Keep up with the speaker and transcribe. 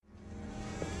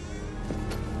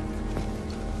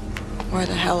Where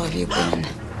the hell have you been?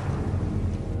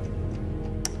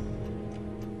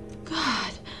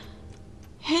 God.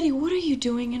 Hetty, what are you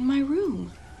doing in my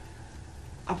room?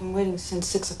 I've been waiting since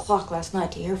 6 o'clock last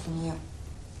night to hear from you.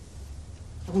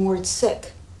 I've been worried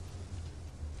sick.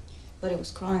 But he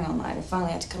was crying all night. I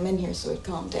finally had to come in here so he'd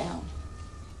calm down.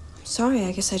 I'm sorry,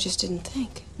 I guess I just didn't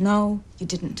think. No, you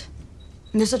didn't.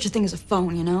 And there's such a thing as a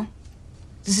phone, you know?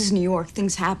 This is New York.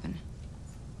 Things happen.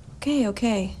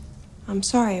 Okay. I'm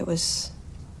sorry, it was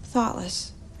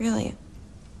thoughtless. Really.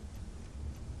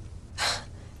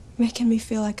 Making me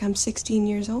feel like I'm 16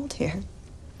 years old here.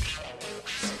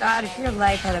 Scott, if your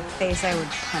life had a face, I would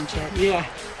punch it. Yeah.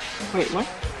 Wait, what?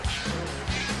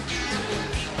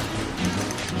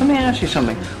 Let me ask you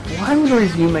something. Why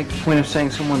would you make the point of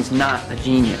saying someone's not a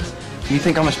genius? You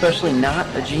think I'm especially not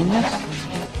a genius?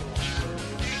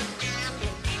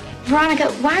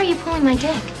 Veronica, why are you pulling my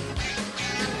dick?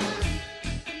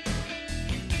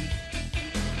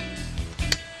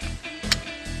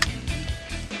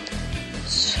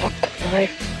 Suck my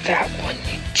fat one,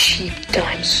 you cheap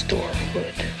dime store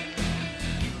hood.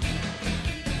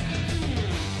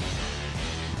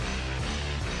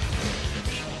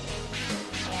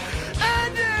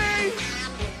 Andy!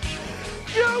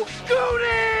 You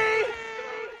goonie!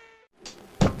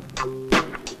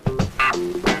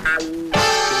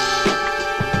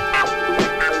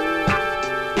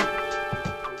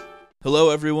 Hello,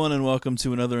 everyone, and welcome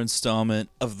to another installment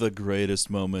of the greatest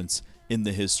moments in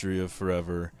the history of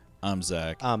forever. I'm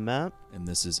Zach. I'm Matt. And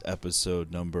this is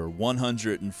episode number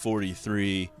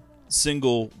 143,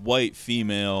 Single White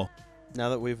Female. Now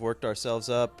that we've worked ourselves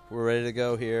up, we're ready to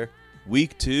go here.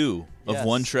 Week 2 of Yes.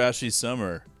 One Trashy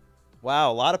Summer.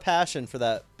 Wow, a lot of passion for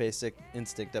that Basic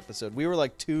Instinct episode. We were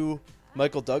like two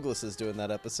Michael Douglases doing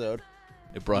that episode.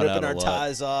 It brought Ripping out a our lot.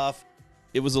 ties off.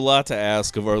 It was a lot to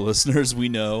ask of our listeners, we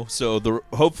know. So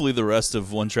hopefully the rest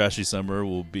of One Trashy Summer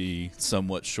will be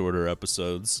somewhat shorter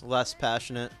episodes. Less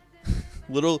passionate.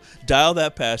 Dial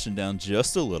that passion down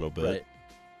just a little bit. Right.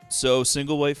 So,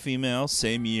 Single White Female,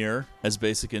 same year as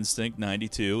Basic Instinct,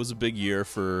 92. It was a big year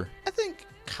for I think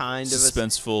kind of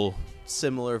suspenseful, a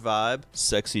similar vibe.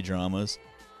 sexy dramas.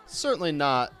 Certainly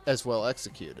not as well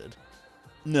executed.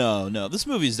 No, this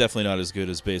movie is definitely not as good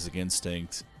as Basic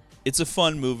Instinct. It's a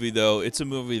fun movie, though. It's a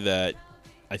movie that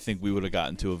I think we would have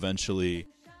gotten to eventually,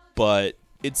 but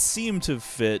it seemed to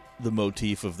fit the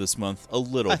motif of this month a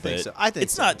little bit. I think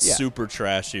it's so, not yeah. super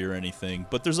trashy or anything,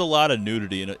 but there's a lot of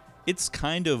nudity in it. It's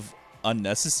kind of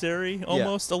unnecessary,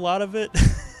 almost, a lot of it.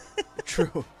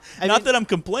 True. Not that I'm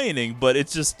complaining, but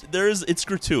it's just it's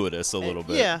gratuitous a little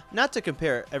bit. Yeah, not to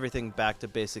compare everything back to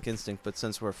Basic Instinct, but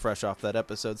since we're fresh off that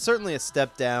episode, certainly a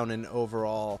step down in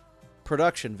overall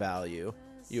production value,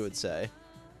 you would say.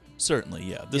 Certainly,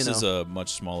 yeah. This is a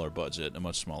much smaller budget, a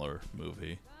much smaller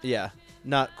movie. Yeah,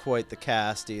 not quite the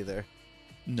cast either.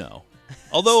 No.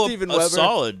 Although Steven a Weber.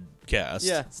 solid cast.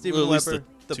 Yeah, Steven Or at least Weber,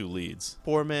 the two leads.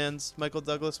 Poor man's Michael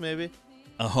Douglas, maybe?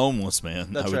 A homeless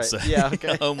man, That's I would right. say. Yeah, okay.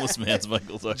 A homeless man's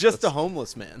Michael Douglas. Just a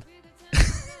homeless man.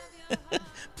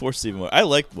 Poor Steven Weber. I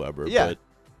liked Weber, Yeah. but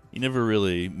he never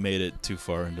really made it too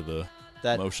far into the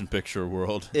That motion picture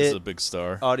world. He's a big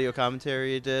star. audio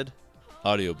commentary you did?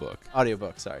 Audiobook.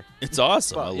 Audiobook, sorry. It's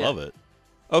awesome. Well, I yeah. love it.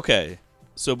 Okay,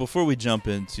 so before we jump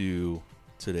into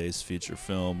today's feature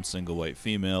film, Single White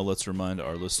Female, let's remind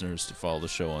our listeners to follow the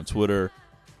show on Twitter,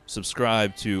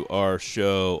 subscribe to our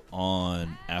show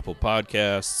on Apple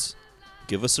Podcasts,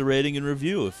 give us a rating and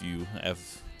review if you have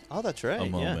Oh, that's right. a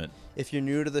moment. Yeah. If you're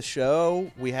new to the show,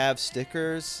 we have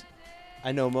stickers.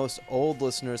 I know most old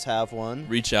listeners have one.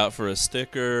 Reach out for a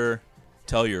sticker,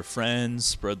 tell your friends,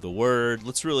 spread the word.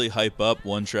 Let's really hype up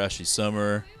One Trashy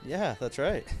Summer. Yeah, that's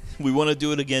right. We want to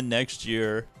do it again next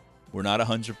year. We're not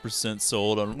 100%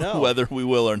 sold on No. whether we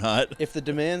will or not. If the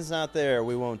demand's not there,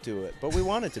 we won't do it. But we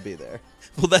want it to be there.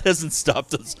 Well, that hasn't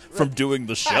stopped us from doing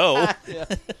the show. Yeah,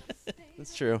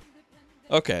 that's true.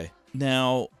 Okay.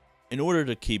 Now, in order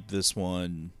to keep this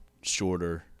one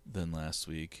shorter than last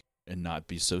week and not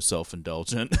be so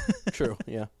self-indulgent, True,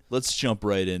 yeah. let's jump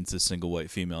right into Single White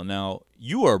Female. Now,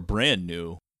 you are brand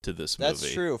new to this movie.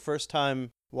 That's true. First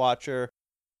time watcher,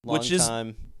 long Which is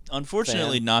time.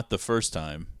 Unfortunately, fan. not the first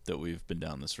time that we've been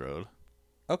down this road.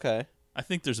 Okay. I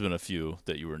think there's been a few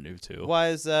that you were new to. Why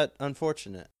is that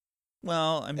unfortunate?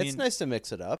 Well, I mean, It's nice to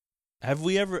mix it up. have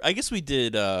we ever? I guess we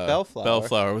did. Bellflower.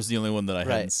 Bellflower was the only one that I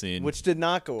hadn't seen. Which did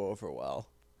not go over well.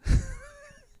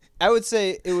 I would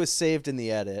say it was saved in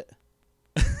the edit.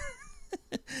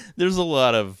 There's a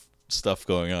lot of stuff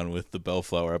going on with the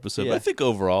Bellflower episode, Yeah. but I think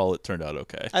overall it turned out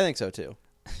okay. I think so too.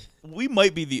 We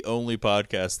might be the only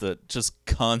podcast that just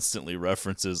constantly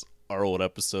references our old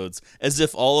episodes as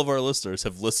if all of our listeners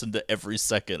have listened to every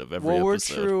second of every Well,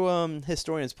 episode. we're true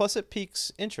historians. Plus, it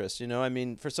piques interest, you know? I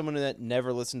mean, for someone that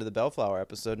never listened to the Bellflower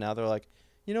episode, now they're like,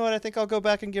 you know what? I think I'll go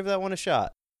back and give that one a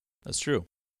shot. That's true.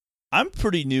 I'm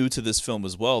pretty new to this film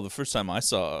as well. The first time I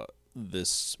saw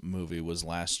this movie was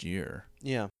last year.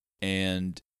 Yeah.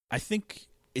 And I think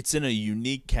it's in a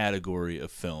unique category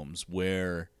of films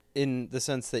where... In the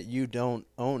sense that you don't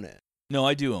own it. No,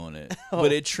 I do own it. Oh.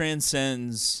 But it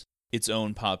transcends its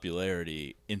own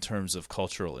popularity in terms of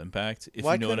cultural impact, if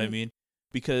Why you know what I couldn't- mean.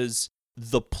 Because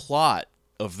the plot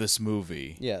of this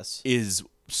movie Yes. is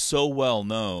so well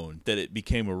known that it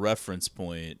became a reference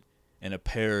point and a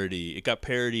parody. It got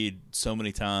parodied so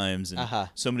many times, and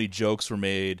so many jokes were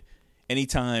made.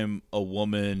 Anytime a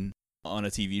woman on a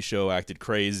TV show acted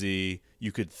crazy,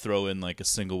 you could throw in like a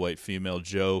single white female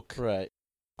joke. Right.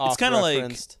 It's kind of like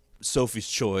Off-referenced. Sophie's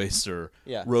Choice or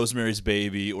Yeah. Rosemary's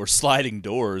Baby or Sliding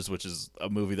Doors, which is a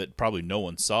movie that probably no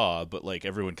one saw, but like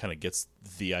everyone kind of gets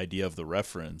the idea of the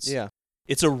reference. Yeah.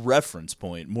 It's a reference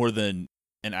point more than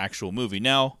an actual movie.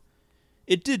 Now,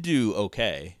 it did do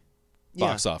okay,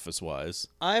 box office wise.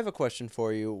 I have a question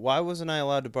for you. Why wasn't I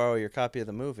allowed to borrow your copy of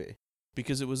the movie?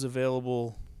 Because it was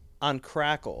available on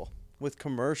Crackle with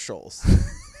commercials.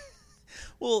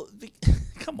 Well,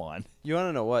 come on. You want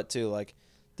to know what, too? Like,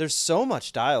 there's so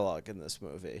much dialogue in this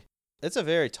movie. It's a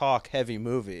very talk-heavy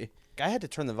movie. I had to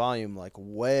turn the volume, like,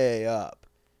 way up.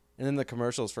 And then the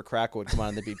commercials for Crackle would come on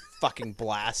and they'd be fucking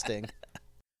blasting.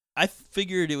 I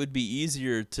figured it would be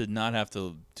easier to not have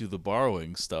to do the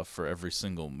borrowing stuff for every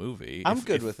single movie. I'm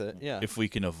good with it, yeah. If we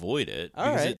can avoid it.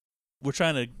 All right. We're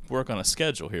trying to work on a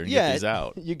schedule here and get these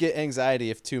out. You get anxiety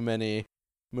if too many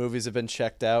movies have been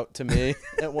checked out to me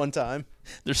at one time.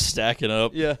 They're stacking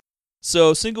up. Yeah.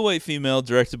 So, Single White Female,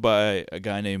 directed by a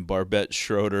guy named Barbette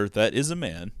Schroeder. That is a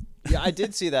man. Yeah, I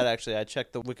did see that, actually. I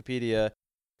checked the Wikipedia,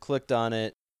 clicked on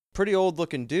it. Pretty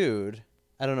old-looking dude.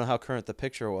 I don't know how current the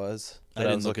picture was. I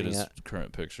didn't look at his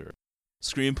current picture.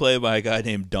 Screenplay by a guy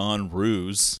named Don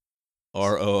Roos,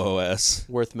 R-O-O-S.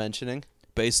 Worth mentioning.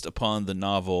 Based upon the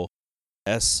novel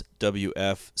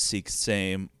SWF Seeks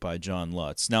Same by John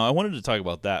Lutz. Now, I wanted to talk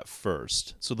about that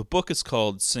first. So the book is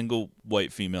called Single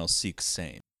White Female Seeks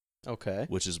Same. Okay.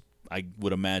 Which is, I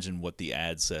would imagine, what the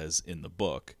ad says in the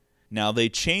book. Now, they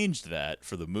changed that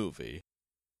for the movie.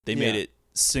 They made it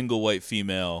Single White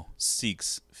Female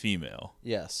Seeks Female.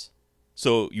 Yes.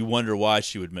 So you wonder why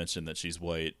she would mention that she's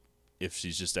white if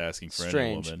she's just asking for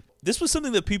any woman. This was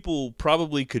something that people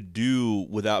probably could do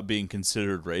without being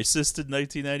considered racist in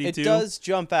 1992. It does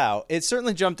jump out. It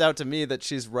certainly jumped out to me that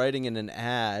she's writing in an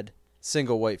ad,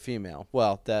 single white female.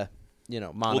 Well, the,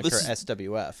 moniker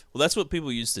SWF. Well, that's what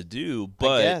people used to do,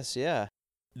 but I guess, yeah.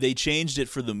 They changed it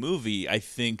for the movie, I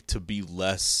think, to be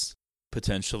less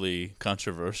potentially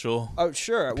controversial. Oh,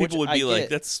 sure. People would be like,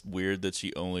 that's weird that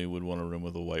she only would want to room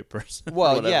with a white person.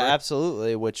 Well, yeah,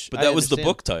 absolutely. But that was the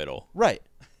book title. Right.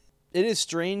 It is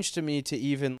strange to me to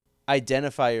even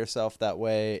identify yourself that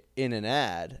way in an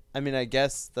ad. I mean, I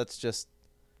guess that's just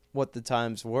what the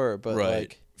times were, but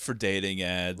like for dating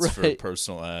ads, for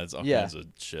personal ads, all kinds of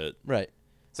shit. Right.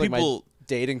 It's people like my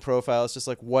dating profile is just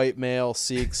like white male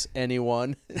seeks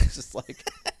anyone. It's just like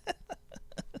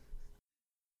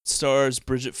stars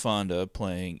Bridget Fonda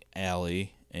playing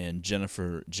Allie and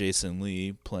Jennifer Jason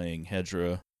Leigh playing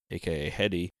Hedra, aka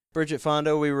Hetty. Bridget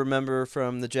Fonda we remember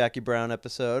from the Jackie Brown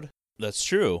episode. That's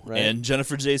true. Right. And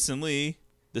Jennifer Jason Leigh,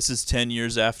 this is 10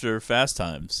 years after Fast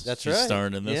Times. That's She's right.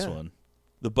 starring in this one.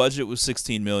 The budget was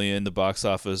 $16 million. The box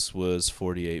office was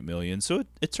 $48 million. So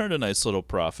it turned a nice little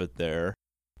profit there.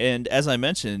 And as I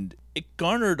mentioned, it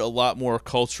garnered a lot more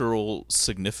cultural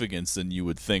significance than you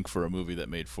would think for a movie that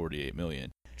made $48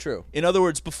 million. True. In other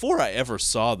words, before I ever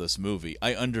saw this movie,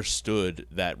 I understood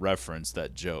that reference,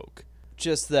 that joke.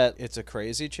 Just that it's a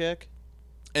crazy chick?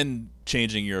 And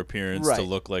changing your appearance to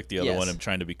look like the other one and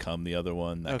trying to become the other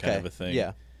one, that kind of a thing.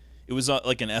 Yeah. It was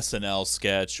like an SNL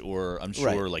sketch or I'm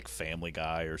sure like Family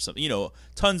Guy or something.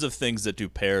 Tons of things that do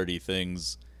parody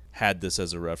things had this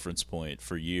as a reference point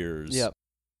for years. Yep.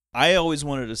 I always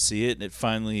wanted to see it, and it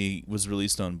finally was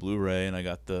released on Blu-ray, and I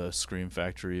got the Scream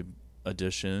Factory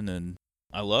edition, and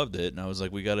I loved it, and I was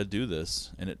like, we got to do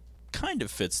this. And it kind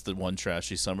of fits the One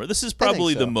Trashy Summer. This is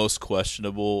probably the most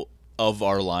questionable of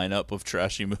our lineup of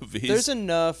trashy movies. There's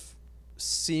enough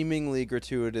seemingly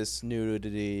gratuitous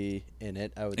nudity in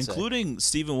it, I would say. Including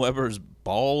Steven Weber's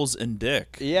balls and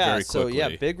dick. Yeah, very quickly. So yeah,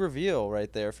 big reveal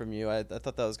right there from you. I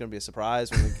thought that was going to be a surprise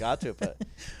when we got to it,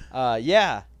 but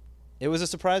yeah, it was a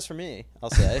surprise for me, I'll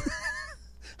say.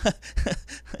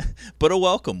 But a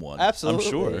welcome one. Absolutely,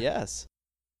 I'm sure. Yes.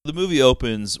 The movie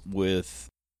opens with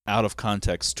out of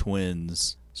context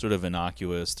twins, sort of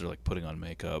innocuous. They're like putting on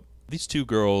makeup. These two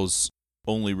girls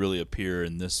only really appear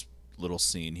in this little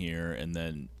scene here and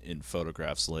then in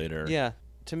photographs later. Yeah.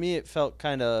 To me, it felt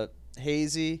kind of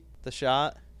hazy, the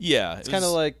shot. Yeah. It's kind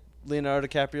of like Leonardo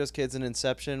DiCaprio's kids in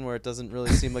Inception, where it doesn't really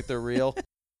seem like they're real.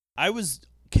 I was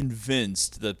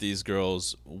convinced that these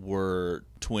girls were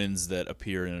twins that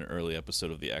appear in an early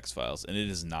episode of The X-Files, and it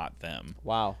is not them.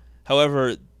 Wow.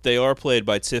 However, they are played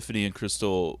by Tiffany and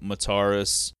Crystal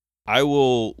Mataris. I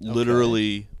will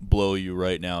literally blow you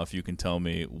right now if you can tell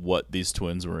me what these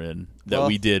twins were in that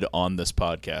we did on this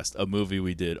podcast, a movie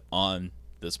we did on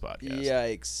this podcast.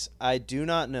 Yikes. I do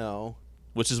not know.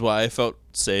 Which is why I felt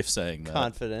safe saying that.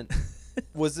 Confident.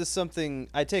 Was this something,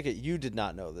 I take it you did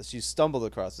not know this. You stumbled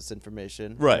across this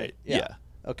information. Right. Yeah.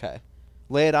 Okay.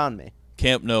 Lay it on me.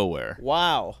 Camp Nowhere.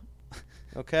 Wow.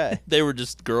 Okay. They were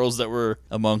just girls that were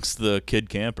amongst the kid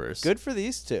campers. Good for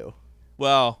these two.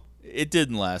 Well, it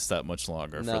didn't last that much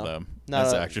longer for them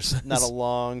as actresses. Not a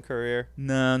long career.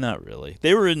 No, not really.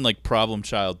 They were in like Problem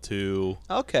Child 2.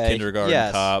 Okay.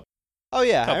 Kindergarten Cop. Oh,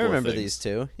 yeah. Couple I of remember things. these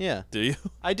two. Yeah. Do you?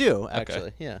 I do,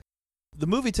 actually. Yeah. The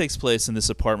movie takes place in this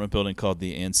apartment building called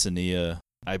the Ansonia,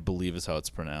 I believe is how it's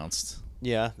pronounced.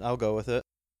 Yeah, I'll go with it.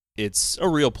 It's a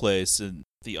real place in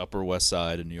the Upper West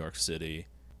Side of New York City.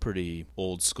 Pretty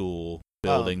old school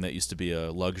building that used to be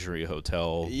a luxury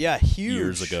hotel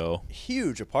years ago.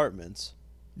 Huge apartments.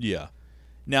 Yeah.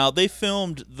 Now, they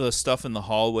filmed the stuff in the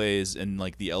hallways and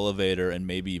like the elevator and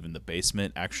maybe even the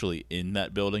basement actually in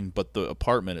that building, but the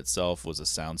apartment itself was a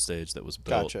soundstage that was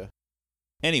built. Gotcha.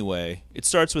 Anyway, it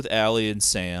starts with Allie and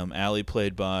Sam. Allie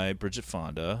played by Bridget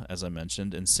Fonda, as I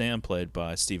mentioned, and Sam played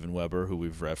by Steven Weber, who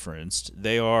we've referenced.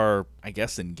 They are, I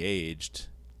guess, engaged,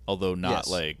 although not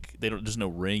like there's no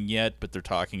ring yet, but they're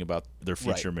talking about their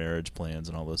future marriage plans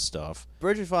and all this stuff.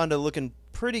 Bridget Fonda looking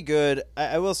pretty good.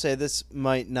 I will say this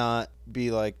might not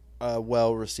be like a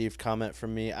well-received comment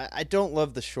from me. I don't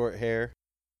love the short hair.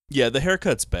 Yeah, the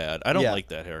haircut's bad. I don't like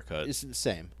that haircut. It's the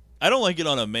same. I don't like it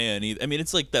on a man either. I mean,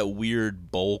 it's like that weird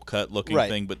bowl cut looking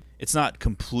thing, but it's not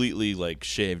completely like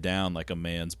shaved down like a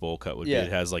man's bowl cut would be.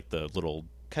 It has like the little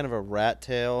kind of a rat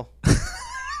tail.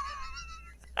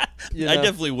 I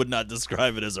definitely would not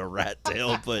describe it as a rat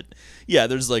tail, but yeah,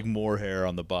 there's like more hair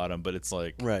on the bottom, but it's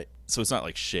like so it's not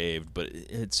like shaved, but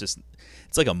it's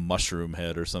like a mushroom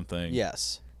head or something.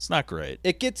 Yes. It's not great.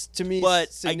 It gets to me, but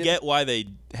I get why they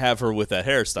have her with that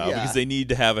hairstyle because they need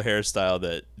to have a hairstyle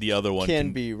that the other one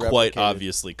can be quite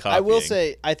obviously copying. I will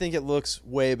say, I think it looks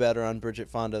way better on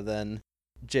Bridget Fonda than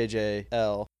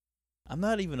JJL. I'm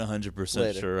not even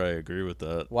 100% sure I agree with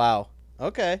that. Wow.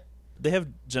 Okay. They have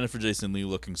Jennifer Jason Leigh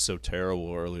looking so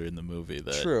terrible earlier in the movie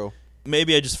that True.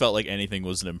 Maybe I just felt like anything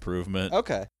was an improvement.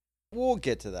 Okay. We'll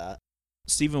get to that.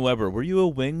 Steven Weber, were you a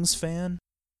Wings fan?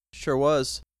 Sure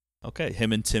was. Okay,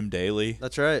 him and Tim Daly.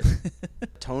 That's right.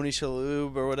 Tony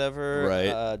Shalhoub or whatever.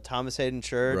 Right. Thomas Hayden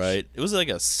Church. Right. It was like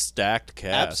a stacked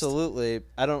cast. Absolutely.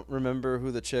 I don't remember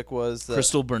who the chick was.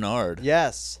 Crystal Bernard.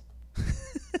 Yes.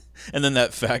 And then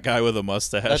that fat guy with a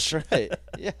mustache. That's right.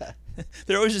 Yeah.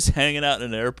 They're always just hanging out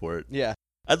in an airport. Yeah.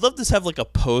 I'd love to have like a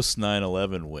post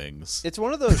 9/11 Wings. It's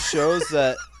one of those shows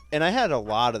that, and I had a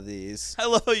lot of these. I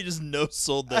love how you just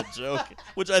no-sold that joke,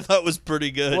 which I thought was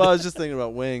pretty good. Well, I was just thinking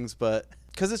about Wings, but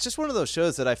because it's just one of those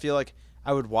shows that I feel like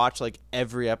I would watch like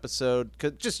every episode,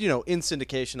 cause just, in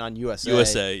syndication on USA.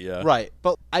 USA, yeah. Right.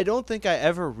 But I don't think I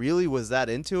ever really was that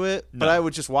into it, but I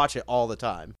would just watch it all the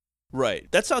time. Right.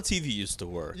 That's how TV used to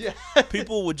work. Yeah.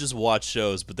 People would just watch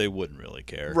shows, but they wouldn't really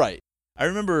care. Right. I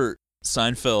remember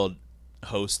Seinfeld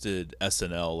hosted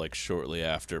SNL like shortly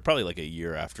after, probably like a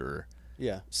year after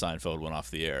Seinfeld went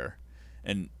off the air.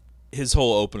 And his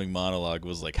whole opening monologue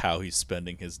was like how he's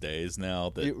spending his days now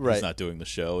that he's not doing the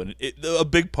show. And a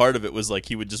big part of it was like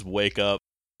he would just wake up,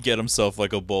 get himself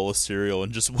like a bowl of cereal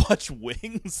and just watch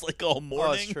Wings like all morning.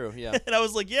 Oh, that's true, yeah. And I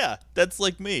was like, yeah, that's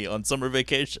like me on summer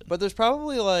vacation. But there's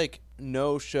probably like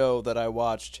no show that I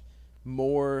watched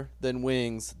more than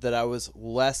Wings that I was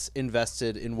less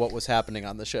invested in what was happening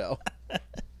on the show.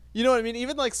 You know what I mean?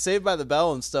 Even like Saved by the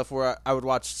Bell and stuff where I would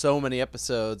watch so many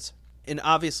episodes. And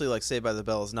obviously, like, Saved by the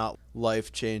Bell is not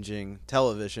life-changing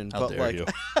television. How but dare like,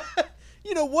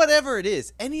 you. Whatever it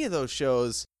is, any of those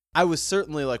shows, I was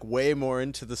certainly, like, way more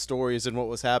into the stories and what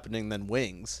was happening than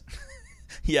Wings.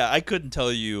 Yeah, I couldn't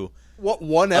tell you what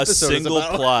one episode a single is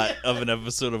about. plot of an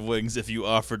episode of Wings if you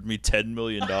offered me $10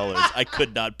 million. I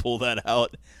could not pull that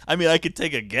out. I mean, I could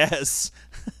take a guess.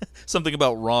 Something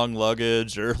about wrong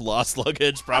luggage or lost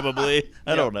luggage, probably.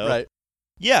 I don't know. Right.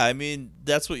 Yeah, I mean,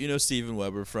 that's what you know Steven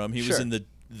Weber from. He was in the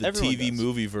Everyone TV does.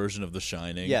 movie version of The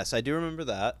Shining. Yes, I do remember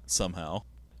that. Somehow.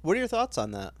 What are your thoughts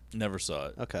on that? Never saw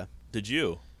it. Okay. Did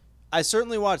you? I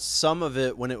certainly watched some of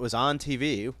it when it was on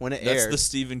TV, when it That's aired. the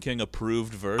Stephen King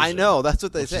approved version. I know, that's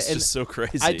what they which say. is And just so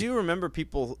crazy. I do remember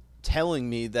people telling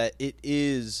me that it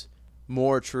is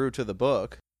more true to the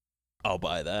book. I'll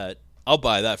buy that. I'll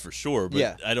buy that for sure. But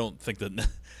Yeah. I don't think that.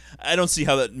 I don't see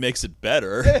how that makes it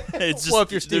better. It's just, Well,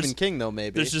 if you're Stephen there's- King, though,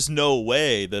 maybe. There's just no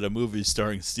way that a movie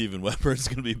starring Steven Weber is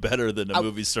going to be better than a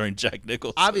movie starring Jack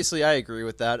Nicholson. Obviously, I agree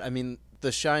with that. I mean,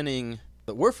 The Shining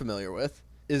that we're familiar with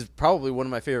is probably one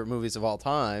of my favorite movies of all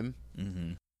time.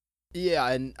 Mm-hmm. Yeah,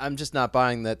 and I'm just not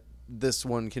buying that this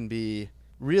one can be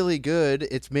really good.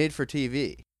 It's made for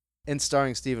TV and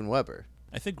starring Steven Weber.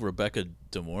 I think Rebecca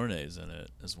De Mornay's in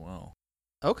it as well.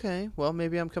 Okay, well,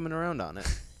 maybe I'm coming around on it.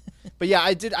 But yeah,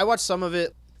 I watched some of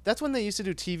it. That's when they used to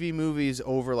do TV movies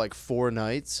over like 4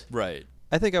 nights. Right.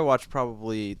 I think I watched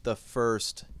probably the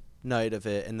first night of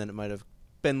it, and then it might have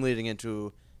been leading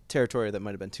into territory that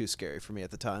might have been too scary for me at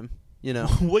the time. You know?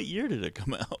 What year did it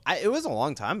come out? It was a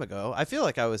long time ago. I feel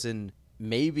like I was in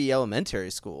maybe elementary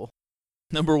school.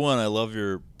 Number one, I love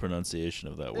your pronunciation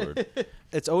of that word.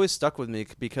 It's always stuck with me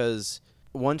because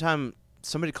one time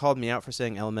somebody called me out for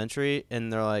saying elementary,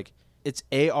 and they're like, it's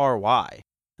ARY.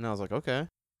 And I was like, okay.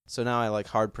 So now I like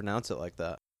hard pronounce it like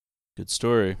that. Good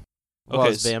story. While I Okay,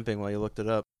 was vamping while you looked it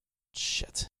up.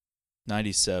 Shit.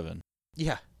 97.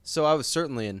 Yeah. So I was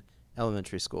certainly in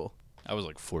elementary school. I was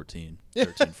like 14,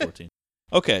 13, 14.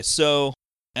 Okay, so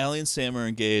Allie and Sam are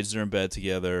engaged. They're in bed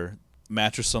together.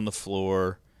 Mattress on the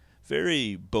floor.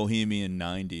 Very bohemian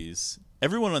 90s.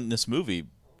 Everyone in this movie,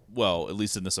 well, at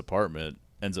least in this apartment,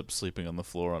 ends up sleeping on the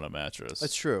floor on a mattress.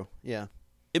 That's true. Yeah.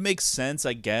 It makes sense,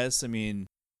 I guess. I mean,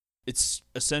 it's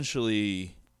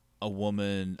essentially a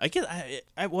woman.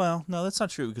 Well, no, that's not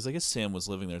true because I guess Sam was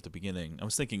living there at the beginning. I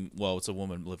was thinking, well, it's a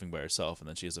woman living by herself, and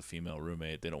then she has a female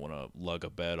roommate. They don't want to lug a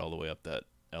bed all the way up that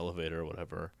elevator or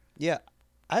whatever. Yeah.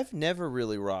 I've never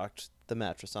really rocked the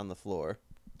mattress on the floor.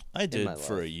 I did my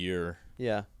for life. a year.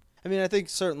 Yeah. I mean, I think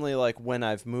certainly like when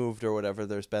I've moved or whatever,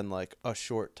 there's been like a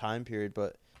short time period,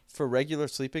 but for regular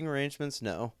sleeping arrangements,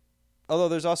 no. Although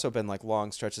there's also been like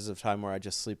long stretches of time where I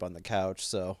just sleep on the couch,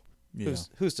 so Yeah.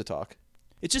 who's to talk?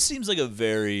 It just seems like a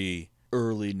very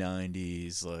early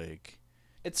 90s, like...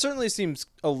 It certainly seems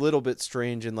a little bit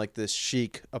strange in like this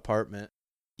chic apartment.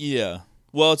 Yeah.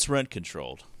 Well, it's rent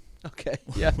controlled. Okay.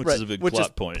 Yeah. Which right. is a big Which plot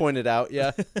is point. Pointed out.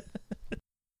 Yeah.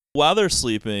 While they're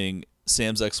sleeping,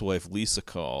 Sam's ex-wife Lisa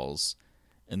calls,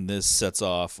 and this sets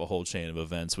off a whole chain of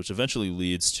events, which eventually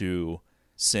leads to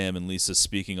Sam and Lisa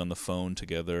speaking on the phone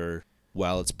together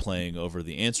while it's playing over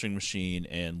the answering machine,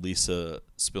 and Lisa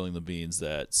spilling the beans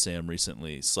that Sam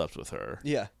recently slept with her,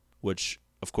 Yeah. which,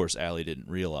 of course, Allie didn't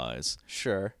realize.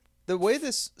 Sure. The way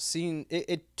this scene,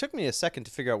 it took me a second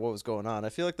to figure out what was going on. I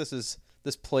feel like this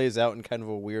plays out in kind of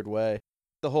a weird way.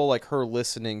 The whole like her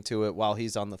listening to it while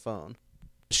he's on the phone.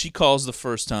 She calls the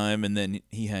first time, and then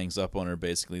he hangs up on her,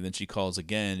 basically. Then she calls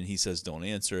again, and he says, don't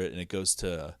answer it, and it goes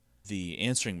to the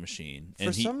answering machine.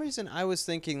 For some reason, I was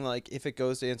thinking, like, if it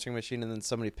goes to answering machine and then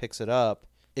somebody picks it up,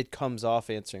 it comes off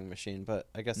answering machine, but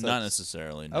I guess that's... Not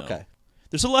necessarily, no. Okay.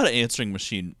 There's a lot of answering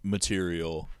machine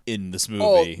material in this movie.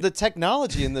 Oh, the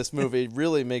technology in this movie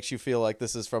really makes you feel like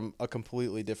this is from a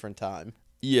completely different time.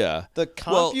 Yeah. The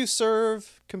CompuServe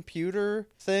computer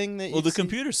thing that you Well, the see-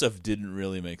 computer stuff didn't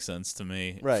really make sense to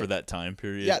me Right. for that time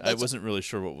period. Yeah, I that's- wasn't really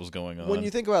sure what was going on. When you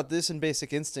think about this and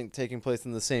Basic Instinct taking place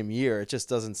in the same year, it just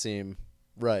doesn't seem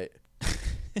right.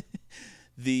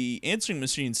 The answering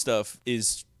machine stuff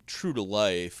is true to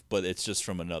life, but it's just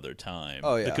from another time.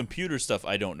 Oh, yeah. The computer stuff,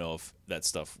 I don't know if that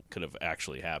stuff could have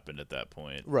actually happened at that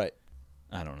point. Right.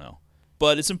 I don't know.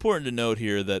 But it's important to note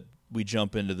here that we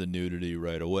jump into the nudity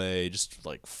right away, just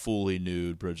like fully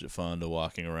nude Bridget Fonda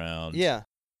walking around. Yeah.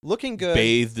 Looking good.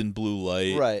 Bathed in blue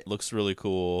light. Right. Looks really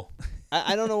cool.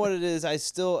 I don't know what it is. I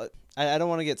don't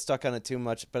want to get stuck on it too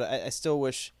much, but I still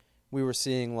wish we were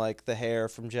seeing like the hair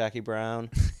from Jackie Brown,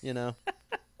 you know?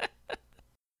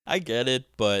 I get it,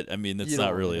 but I mean, it's You don't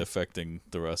not want really to. affecting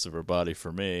the rest of her body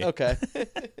for me. Okay.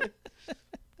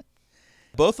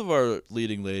 Both of our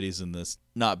leading ladies in this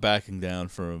not backing down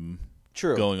from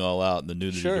True. going all out in the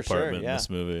nudity Sure, department yeah. in this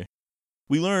movie.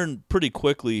 We learn pretty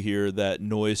quickly here that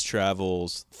noise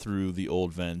travels through the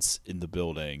old vents in the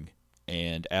building,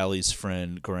 and Allie's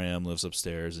friend Graham lives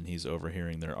upstairs, and he's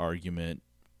overhearing their argument.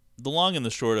 The long and the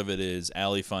short of it is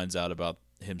Allie finds out about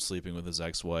him sleeping with his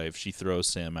ex-wife. She throws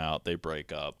Sam out. They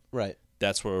break up. Right.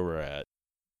 That's where we're at.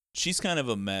 She's kind of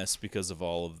a mess because of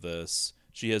all of this.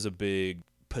 She has a big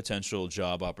potential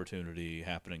job opportunity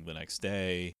happening the next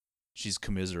day. She's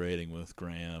commiserating with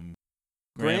Graham.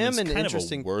 Graham is an kind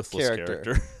interesting of a worthless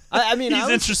character. I mean, he's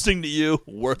interesting to you,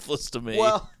 worthless to me.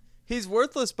 Well, he's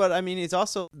worthless, but I mean, he's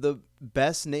also the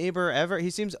best neighbor ever. He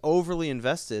seems overly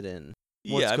invested in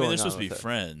what's yeah, I mean, going they're on supposed to be with it.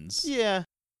 friends. Yeah.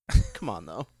 Come on,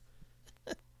 though.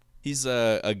 He's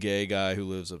a gay guy who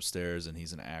lives upstairs, and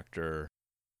he's an actor.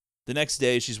 The next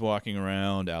day, she's walking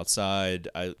around outside.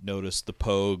 I noticed the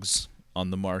Pogues on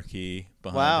the marquee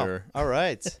behind her. All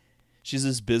right. She's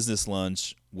this business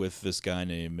lunch with this guy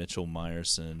named Mitchell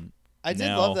Meyerson. I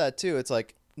did love that, too. It's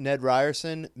like Ned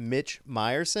Ryerson, Mitch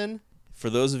Meyerson.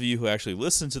 For those of you who actually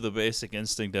listened to the Basic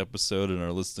Instinct episode and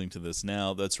are listening to this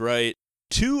now, that's right.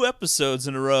 2 episodes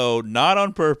in a row, not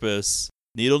on purpose.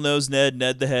 Needle Nose Ned,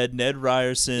 Ned the Head, Ned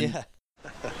Ryerson. Yeah.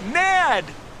 Ned!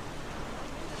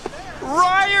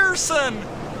 Ryerson!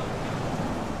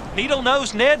 Needle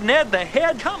Nose Ned, Ned the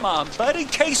Head? Come on, buddy.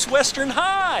 Case Western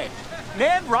High.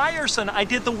 Ned Ryerson, I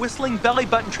did the whistling belly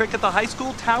button trick at the high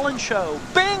school talent show.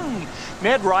 Bing!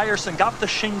 Ned Ryerson got the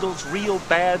shingles real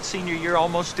bad senior year,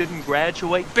 almost didn't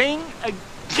graduate. Bing!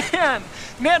 Again!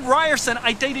 Ned Ryerson,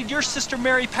 I dated your sister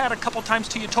Mary Pat a couple times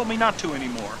till you told me not to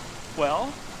anymore.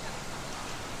 Well?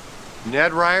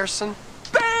 Ned Ryerson?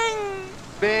 Bing!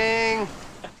 Bing!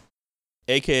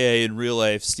 AKA in real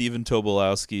life, Stephen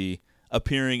Tobolowsky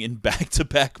appearing in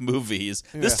back-to-back movies,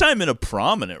 this time in a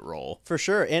prominent role. For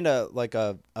sure, and a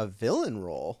villain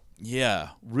role. Yeah,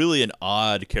 really an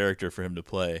odd character for him to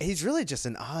play. He's really just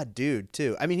an odd dude,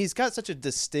 too. I mean, he's got such a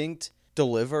distinct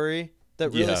delivery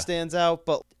that really stands out,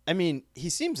 but, I mean, he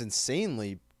seems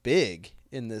insanely big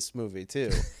in this movie,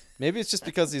 too. Maybe it's just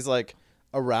because he's, like,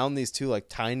 around these 2, like,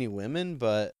 tiny women,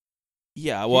 but...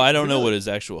 Yeah, well, I don't know what his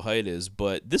actual height is,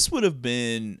 but this would have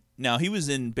been... Now, he was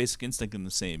in Basic Instinct in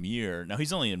the same year. Now,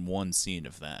 he's only in one scene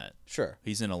of that. Sure.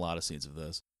 He's in a lot of scenes of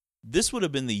this. This would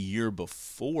have been the year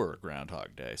before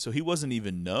Groundhog Day, so he wasn't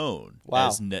even known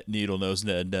as Needle Nose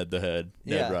Ned, Ned the Head,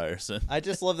 Ned Ryerson. I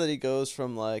just love that he goes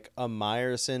from, like, a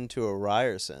Meyerson to a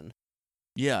Ryerson.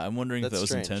 Yeah, I'm wondering if that was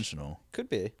strange. intentional. Could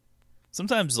be.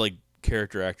 Sometimes, like,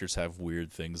 character actors have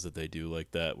weird things that they do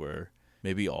like that, where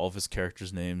maybe all of his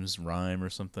characters' names rhyme or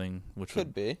something, which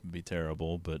would be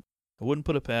terrible, but I wouldn't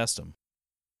put it past him.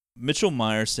 Mitchell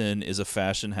Meyerson is a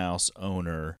fashion house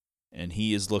owner, and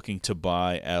he is looking to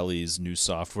buy Allie's new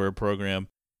software program.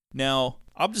 Now,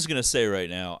 I'm just going to say right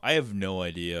now, I have no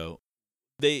idea.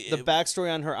 The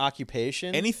backstory on her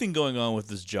occupation? Anything going on with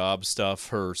this job stuff,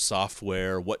 her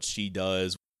software, what she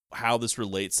does, how this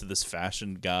relates to this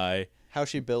fashion guy. How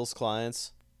she bills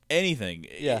clients. Anything.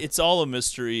 Yeah. It's all a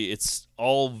mystery. It's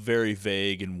all very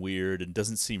vague and weird and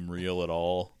doesn't seem real at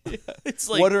all. Yeah. It's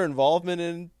like what her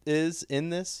involvement is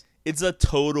in this? It's a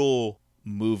total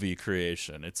movie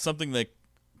creation. It's something that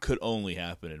could only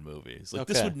happen in movies. Like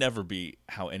this would never be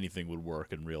how anything would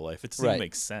work in real life. It doesn't even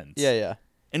make sense. Yeah.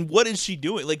 And what is she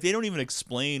doing? Like they don't even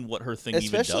explain what her thing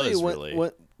even does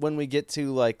really. When we get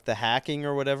to like the hacking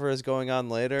or whatever is going on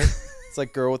later. It's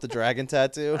like girl with the dragon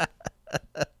tattoo.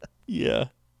 Yeah.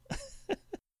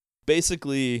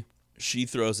 Basically, she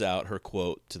throws out her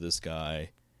quote to this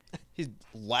guy. He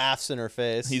laughs in her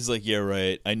face. He's like, yeah,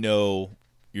 right. I know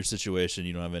your situation.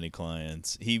 You don't have any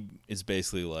clients. He is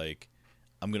basically like,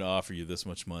 I'm going to offer you this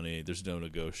much money. There's no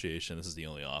negotiation. This is the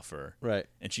only offer. Right.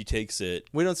 And she takes it.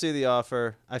 We don't see the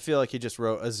offer. I feel like he just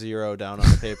wrote a 0 down on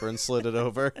the paper and slid it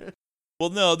over.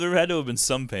 Well, no, there had to have been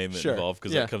some payment involved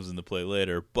because that comes into play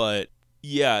later. But,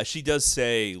 yeah, she does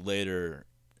say later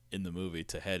in the movie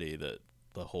to Hetty that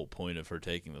the whole point of her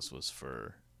taking this was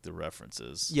for the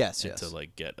references. Yes. To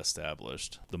like get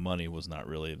established. The money was not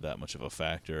really that much of a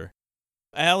factor.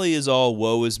 Allie is all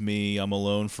woe is me. I'm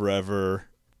alone forever.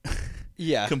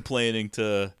 Yeah. Complaining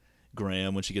to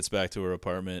Graham when she gets back to her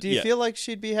apartment. Do you feel like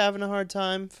she'd be having a hard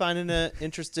time finding an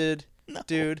interested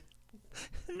dude?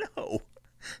 No.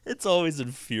 It's always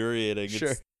infuriating.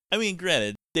 Sure. I mean,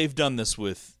 granted, they've done this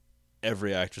with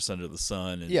every actress under the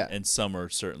sun, and some are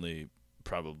certainly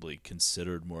probably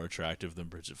considered more attractive than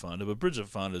Bridget Fonda, but Bridget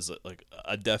Fonda is like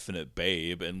a definite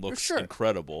babe and looks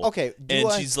incredible. Okay,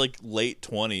 she's like late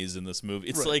 20s in this movie.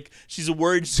 It's like she's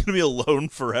worried she's gonna be alone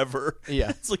forever. Yeah,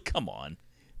 it's like, come on,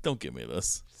 don't give me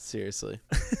this. Seriously.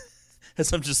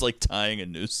 As I'm just like tying a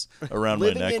noose around my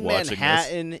neck Living in watching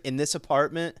Manhattan in this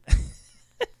apartment.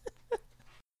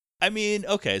 I mean,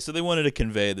 okay, so they wanted to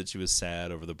convey that she was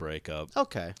sad over the breakup.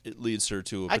 Okay. It leads her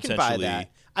to a I potentially... can buy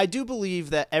that. I do believe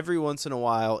that every once in a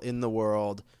while in the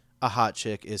world, a hot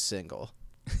chick is single.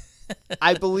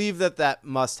 I believe that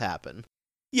must happen.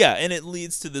 Yeah, and it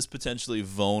leads to this potentially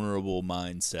vulnerable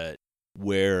mindset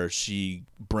where she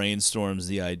brainstorms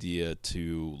the idea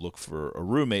to look for a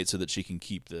roommate so that she can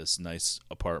keep this nice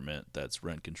apartment that's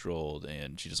rent-controlled,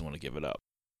 and she doesn't want to give it up.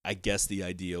 I guess the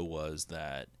idea was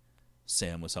that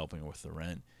Sam was helping her with the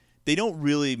rent. They don't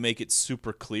really make it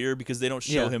super clear because they don't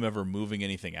show him ever moving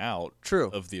anything out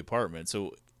of the apartment.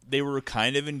 So they were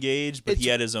kind of engaged, but he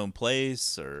had his own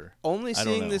place. Or only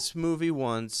seeing this movie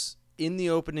once, in the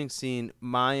opening scene,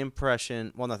 my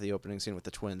impression, well, not the opening scene with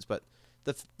the twins, but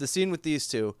the scene with these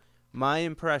two, my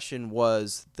impression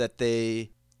was that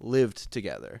they lived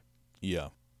together. Yeah.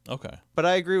 Okay. But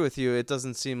I agree with you. It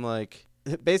doesn't seem like,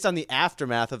 based on the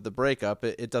aftermath of the breakup,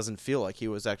 it doesn't feel like he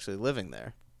was actually living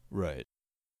there. Right.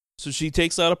 So she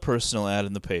takes out a personal ad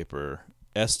in the paper.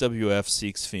 SWF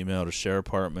seeks female to share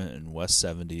apartment in West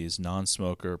 70s,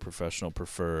 non-smoker, professional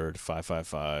preferred,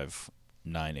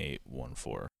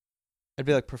 555-9814. I'd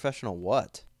be like, professional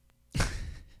what?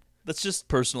 That's just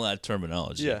personal ad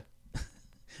terminology. Yeah.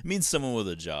 It means someone with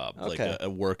a job, like a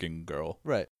working girl.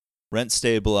 Right. Rent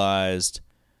stabilized,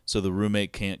 so the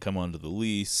roommate can't come onto the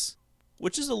lease,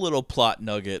 which is a little plot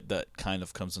nugget that kind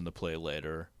of comes into play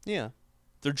later. Yeah.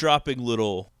 They're dropping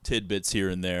little tidbits here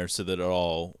and there so that it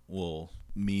all will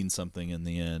mean something in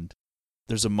the end.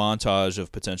 There's a montage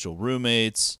of potential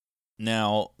roommates.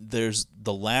 Now, there's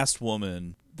the last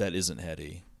woman that isn't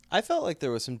Hetty. I felt like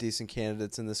there were some decent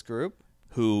candidates in this group.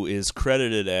 Who is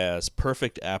credited as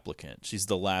perfect applicant. She's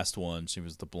the last one. She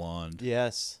was the blonde.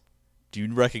 Yes. Do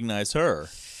you recognize her?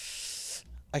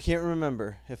 I can't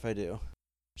remember if I do.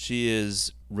 She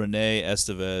is Renee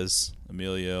Estevez,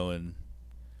 Emilio, and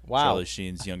Charlie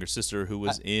Sheen's younger sister, who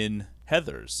was in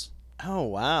Heathers. Oh,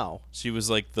 wow. She was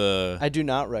like the... I do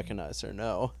not recognize her,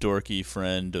 no. Dorky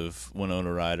friend of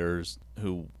Winona Ryder's,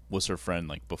 who was her friend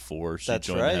like before she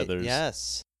joined Heathers.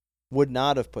 Yes. Would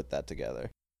not have put that together.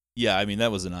 Yeah, I mean,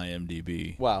 that was an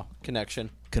IMDb. Wow, connection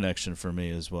for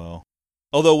me as well.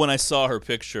 Although when I saw her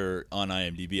picture on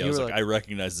IMDb, I was like, I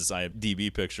recognize this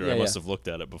IMDb picture. I must have looked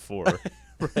at it before.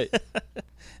 Right.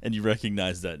 And you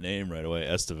recognize that name right away,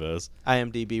 Estevez.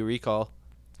 IMDb recall.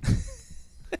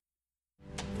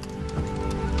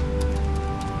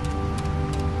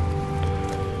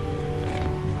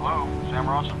 Hello, Sam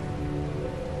Rawson.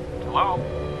 Hello?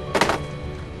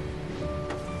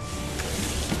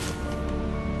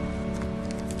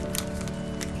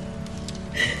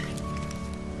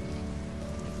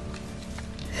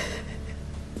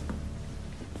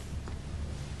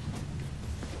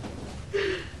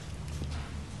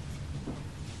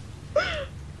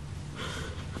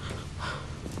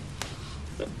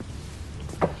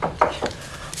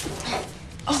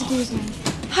 Excuse me.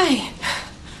 Hi.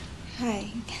 Hi.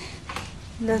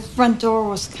 The front door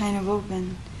was kind of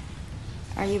open.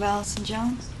 Are you Allison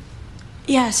Jones?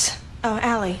 Yes. Oh,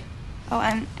 Allie. Oh,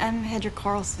 I'm Hedra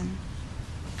Carlson.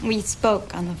 We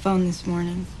spoke on the phone this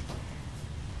morning.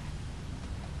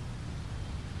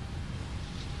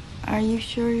 Are you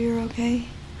sure you're okay?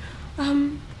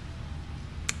 You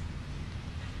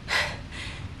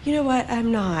know what?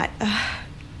 I'm not.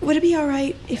 Would it be all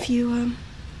right if you,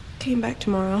 came back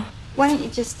tomorrow? Why don't you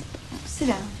just sit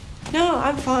down? No,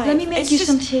 I'm fine. Let me make you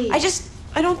some tea.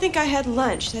 I don't think I had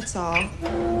lunch, that's all.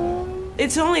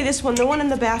 It's only this one. The one in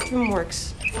the bathroom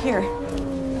works. Here.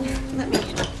 Let me.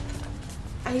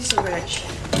 I use a wrench.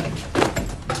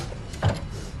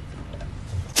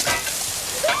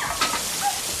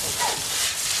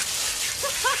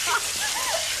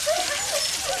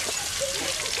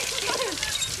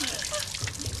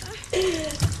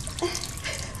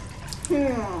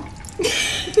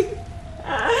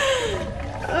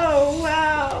 Oh,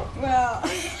 wow. Well.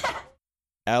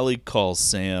 Allie calls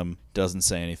Sam, doesn't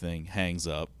say anything, hangs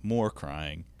up, more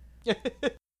crying.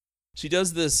 She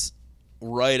does this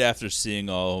right after seeing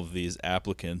all of these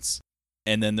applicants,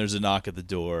 and then there's a knock at the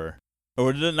door.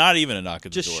 Or not even a knock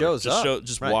at the door. Shows up.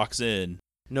 Just Right. walks in.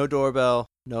 No doorbell,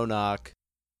 no knock.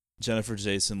 Jennifer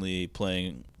Jason Leigh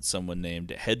playing someone named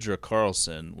Hedra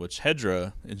Carlson, which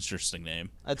Hedra, interesting name.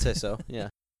 I'd say so, yeah.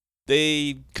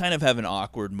 They kind of have an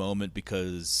awkward moment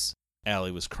because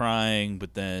Allie was crying,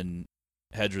 but then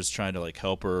Hedra's trying to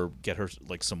help her get her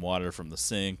some water from the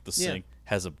sink. The sink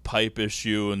has a pipe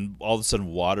issue, and all of a sudden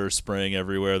water spraying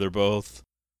everywhere. They're both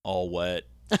all wet.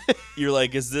 You're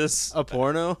like, is this a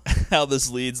porno? How this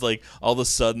leads? All of a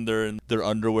sudden they're in their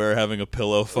underwear having a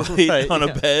pillow fight on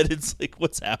a bed. It's like,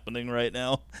 what's happening right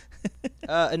now?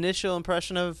 Initial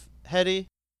impression of Hetty,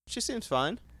 she seems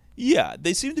fine. Yeah,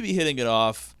 they seem to be hitting it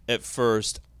off at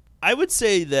first. I would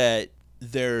say that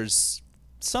there's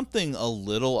something a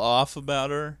little off about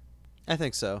her. I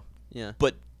think so, yeah.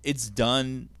 But it's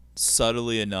done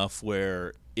subtly enough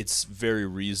where it's very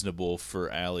reasonable for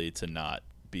Allie to not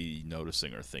be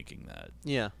noticing or thinking that.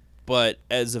 Yeah. But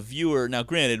as a viewer, now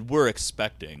granted, we're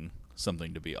expecting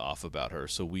something to be off about her,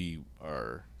 so we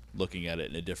are looking at it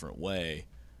in a different way.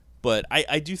 But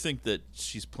I do think that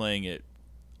she's playing it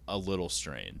a little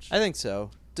strange. I think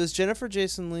so. Does Jennifer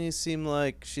Jason Leigh seem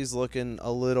like she's looking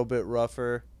a little bit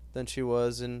rougher than she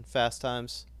was in Fast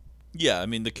Times? Yeah, I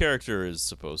mean, the character is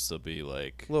supposed to be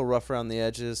like... A little rough around the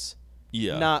edges.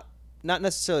 Yeah. Not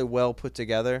necessarily well put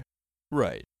together.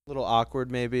 Right. A little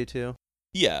awkward maybe, too.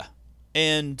 Yeah.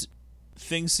 And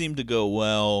things seem to go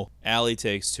well. Allie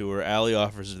takes to her. Allie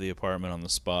offers her the apartment on the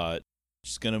spot.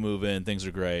 She's going to move in. Things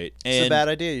are great. It's a bad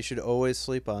idea. You should always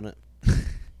sleep on it.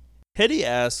 Hetty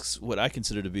asks what I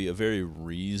consider to be a very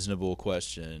reasonable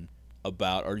question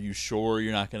about, are you sure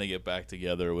you're not going to get back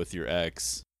together with your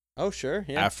ex? Oh, sure.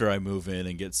 Yeah. After I move in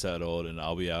and get settled and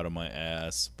I'll be out of my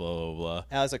ass, blah, blah, blah.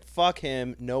 I was like, fuck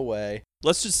him. No way.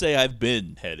 Let's just say I've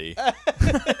been Hetty.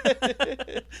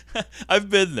 I've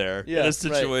been there in a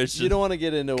situation. Right. You don't want to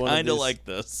get into one kind of of these. like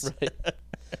this. Right.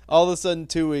 All of a sudden,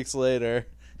 2 weeks later,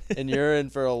 and you're in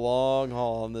for a long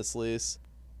haul on this lease.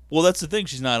 Well, that's the thing.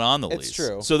 She's not on the lease. It's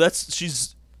true. So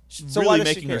she's So why really does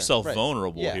she making care? herself Right.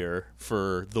 vulnerable Yeah. here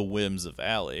for the whims of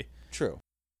Allie. True.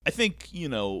 I think,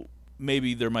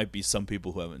 maybe there might be some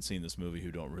people who haven't seen this movie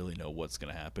who don't really know what's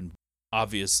going to happen.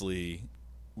 Obviously,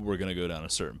 we're going to go down a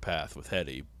certain path with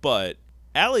Hetty, but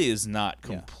Allie is not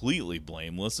completely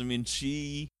blameless. I mean,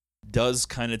 she does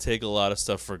kind of take a lot of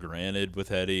stuff for granted with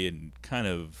Hetty and kind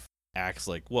of acts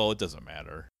like, well, it doesn't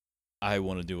matter. I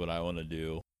want to do what I want to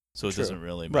do. So it doesn't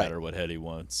really matter what Hetty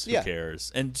wants. Who cares?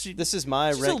 And this is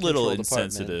my she's a rent little controlled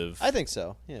insensitive. apartment. I think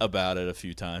so. Yeah. About it a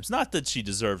few times. Not that she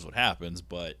deserves what happens,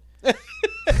 but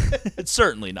it's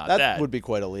certainly not that. That would be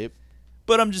quite a leap.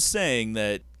 But I'm just saying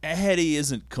that Hetty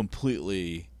isn't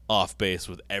completely off base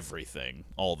with everything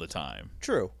all the time.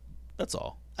 True. That's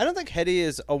all. I don't think Hetty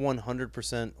is a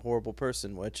 100% horrible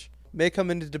person, which may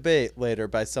come into debate later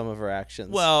by some of her actions.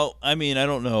 Well, I mean, I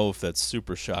don't know if that's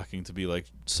super shocking to be like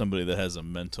somebody that has a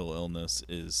mental illness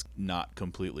is not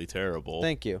completely terrible.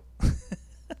 Thank you.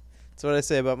 That's what I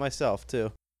say about myself,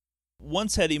 too.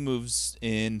 Once Hetty moves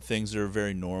in, things are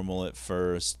very normal at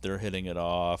first. They're hitting it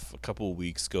off. A couple of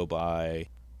weeks go by.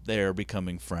 They're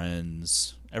becoming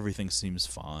friends. Everything seems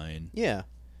fine. Yeah.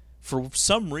 For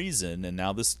some reason, and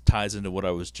now this ties into what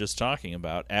I was just talking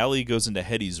about, Allie goes into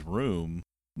Hetty's room.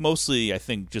 Mostly, I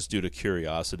think, just due to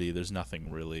curiosity. There's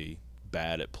nothing really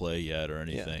bad at play yet or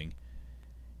anything. Yeah.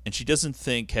 And she doesn't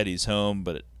think Hetty's home,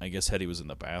 but I guess Hetty was in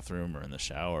the bathroom or in the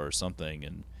shower or something,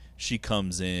 and she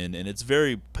comes in, and it's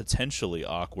very potentially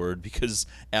awkward because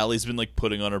Allie's been, like,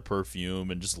 putting on her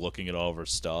perfume and just looking at all of her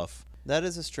stuff. That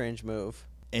is a strange move.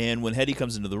 And when Hetty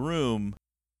comes into the room,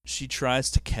 she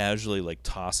tries to casually, like,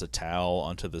 toss a towel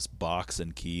onto this box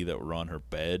and key that were on her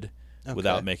bed. Okay.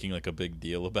 Without making like a big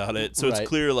deal about it. So it's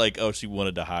clear like, oh, she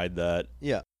wanted to hide that.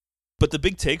 Yeah. But the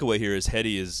big takeaway here is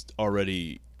Hetty is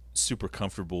already super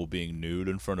comfortable being nude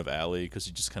in front of Allie because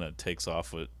she just kind of takes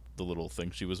off with the little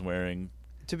thing she was wearing.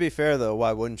 To be fair, though,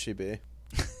 why wouldn't she be?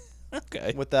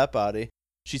 Okay. With that body.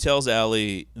 She tells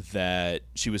Allie that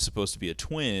she was supposed to be a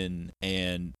twin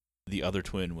and the other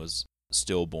twin was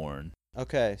stillborn.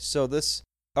 Okay, so this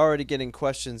already getting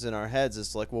questions in our heads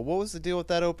is like, well, what was the deal with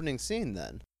that opening scene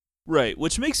then? Right,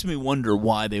 which makes me wonder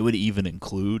why they would even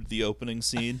include the opening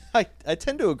scene. I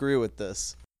tend to agree with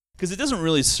this. Because it doesn't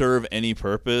really serve any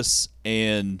purpose,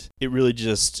 and it really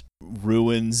just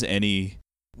ruins any...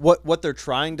 What they're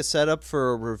trying to set up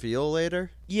for a reveal later?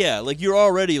 Yeah, like you're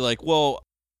already like, well,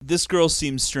 this girl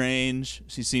seems strange,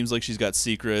 she seems like she's got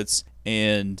secrets,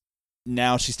 and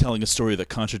now she's telling a story that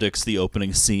contradicts the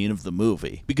opening scene of the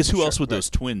movie. Because who else would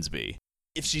those twins be?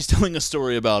 If she's telling a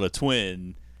story about a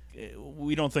twin...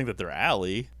 we don't think that they're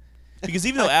Allie. Because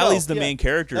even though Allie's the main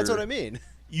character... That's what I mean.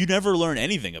 You never learn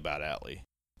anything about Allie.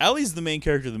 Allie's the main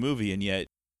character of the movie, and yet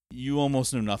you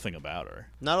almost know nothing about her.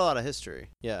 Not a lot of history,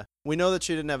 yeah. We know that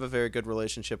she didn't have a very good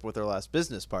relationship with her last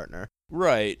business partner.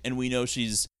 Right, and we know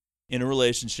she's in a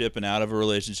relationship and out of a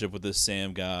relationship with this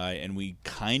Sam guy, and we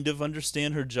kind of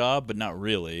understand her job, but not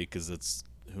really, because it's...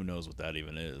 who knows what that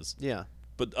even is. Yeah.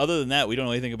 But other than that, we don't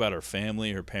know anything about her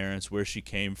family, her parents, where she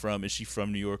came from. Is she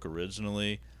from New York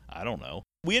originally? I don't know.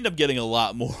 We end up getting a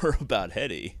lot more about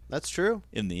Hetty. That's true.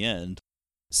 In the end.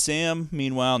 Sam,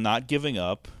 meanwhile, not giving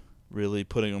up, really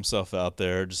putting himself out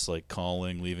there, just like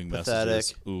calling, leaving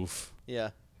messages. Oof.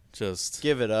 Yeah. Just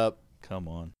give it up. Come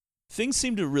on. Things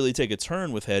seem to really take a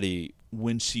turn with Hetty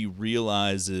when she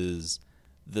realizes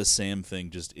the Sam thing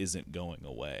just isn't going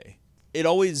away. It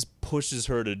always pushes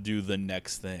her to do the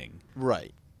next thing.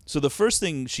 Right. So the first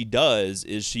thing she does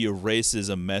is she erases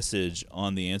a message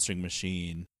on the answering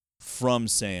machine from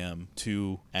Sam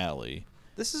to Allie.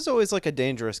 This is always like a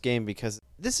dangerous game because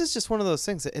this is just one of those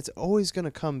things that it's always going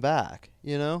to come back,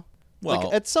 you know? Well,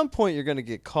 like, at some point you're going to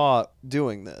get caught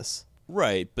doing this.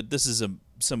 right, but this is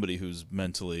somebody who's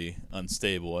mentally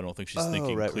unstable. I don't think she's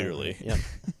thinking clearly. Right. Yep.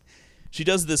 She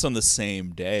does this on the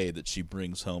same day that she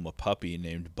brings home a puppy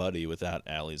named Buddy without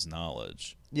Allie's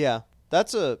knowledge. Yeah,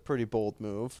 that's a pretty bold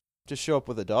move. Just show up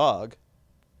with a dog.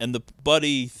 And the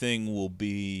Buddy thing will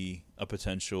be a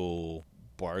potential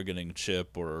bargaining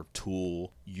chip or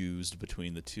tool used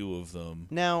between the two of them.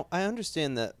 Now, I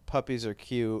understand that puppies are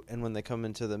cute, and when they come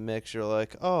into the mix, you're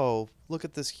like, oh, look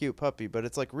at this cute puppy. But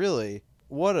it's like, really,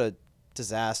 what a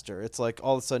disaster. It's like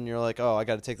all of a sudden you're like, oh, I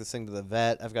got to take this thing to the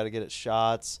vet. I've got to get it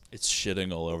shots. It's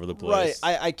shitting all over the place.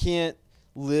 Right. I can't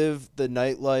live the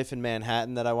nightlife in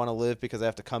Manhattan that I want to live because I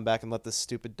have to come back and let this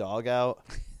stupid dog out.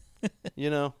 You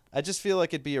know? I just feel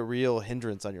like it'd be a real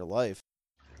hindrance on your life.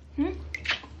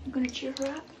 I'm gonna cheer her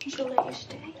up and she'll let you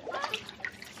stay.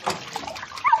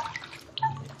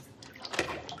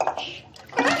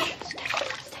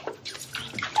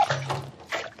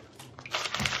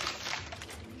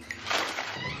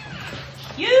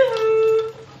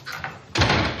 Yoo-hoo!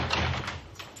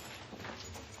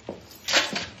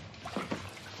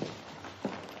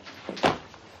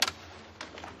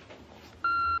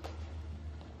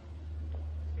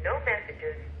 No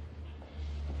messages.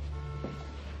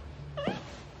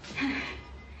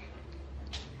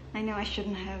 I know I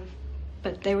shouldn't have,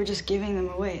 but they were just giving them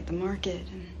away at the market,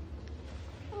 and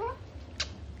well,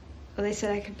 they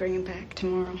said I could bring him back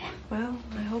tomorrow. Well,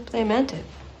 I hope they meant it.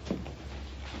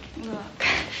 Look.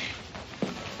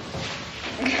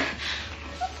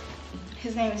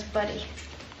 His name is Buddy.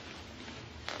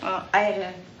 Well, I had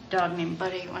a dog named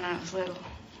Buddy when I was little,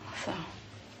 so.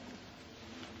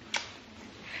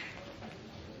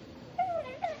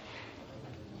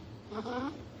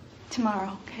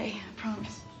 Tomorrow, okay? I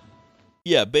promise.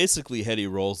 Yeah, basically Hetty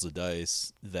rolls the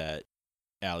dice that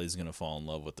Allie's going to fall in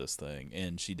love with this thing,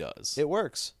 and she does. It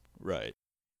works. Right.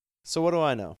 So what do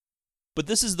I know? But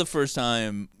this is the first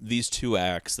time these two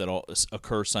acts that all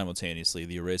occur simultaneously,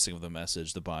 the erasing of the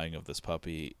message, the buying of this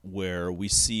puppy, where we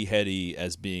see Hetty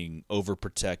as being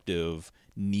overprotective,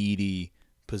 needy,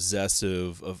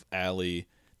 possessive of Allie.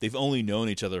 They've only known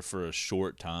each other for a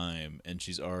short time, and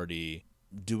she's already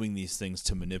doing these things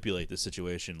to manipulate the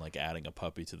situation, like adding a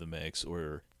puppy to the mix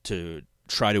or to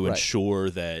try to ensure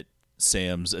that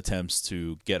Sam's attempts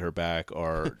to get her back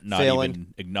are not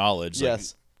even acknowledged.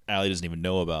 Yes. Like, Allie doesn't even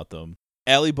know about them.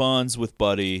 Allie bonds with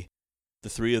Buddy. The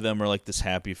three of them are like this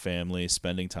happy family,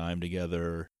 spending time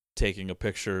together, taking a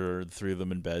picture, the three of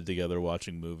them in bed together,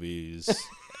 watching movies.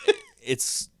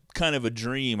 It's kind of a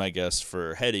dream, I guess,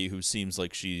 for Hetty, who seems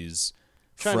like she's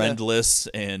friendless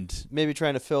and maybe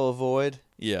trying to fill a void.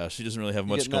 Yeah, she doesn't really have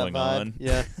much going on.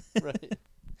 Yeah, right.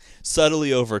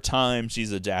 Subtly over time,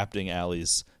 she's adapting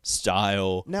Allie's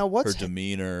style, now, what's her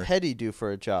demeanor. Hetty do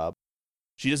for a job?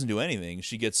 She doesn't do anything.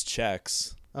 She gets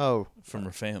checks from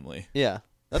her family. Yeah,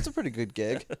 that's a pretty good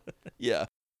gig. Yeah.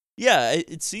 Yeah,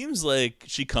 it seems like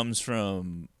she comes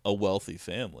from a wealthy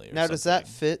family. Now, does that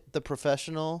fit the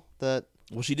professional that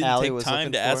Well, she didn't Allie take was time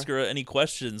looking to for? ask her any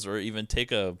questions or even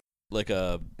take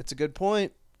It's a good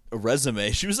point. A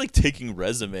resume. She was like taking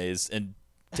resumes and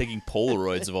taking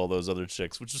Polaroids of all those other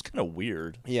chicks, which is kind of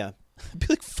weird. Yeah. I'd be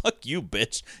like, fuck you,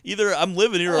 bitch. Either I'm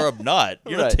living here or I'm not.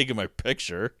 You're not taking my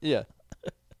picture. Yeah.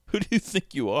 Who do you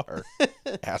think you are,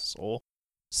 asshole?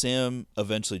 Sam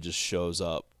eventually just shows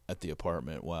up at the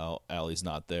apartment while Allie's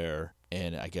not there,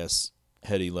 and I guess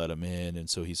Hetty let him in, and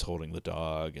so he's holding the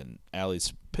dog, and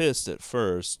Allie's pissed at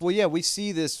first. Well, yeah, we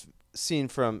see this scene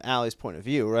from Allie's point of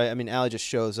view, right? I mean, Allie just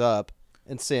shows up,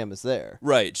 and Sam is there.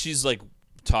 Right. She's like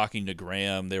talking to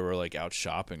Graham. They were like out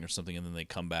shopping or something, and then they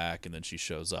come back, and then she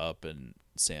shows up, and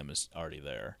Sam is already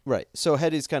there. Right. So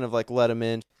Hetty's kind of like let him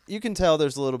in. You can tell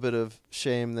there's a little bit of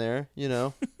shame there, you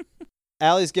know?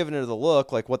 Allie's giving her the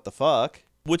look like, what the fuck?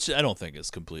 Which I don't think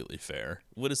is completely fair.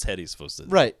 What is Hetty supposed to do?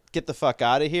 Right. Get the fuck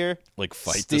out of here. Like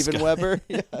fight Steven this guy? Weber.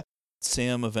 Yeah.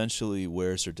 Sam eventually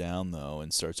wears her down, though,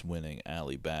 and starts winning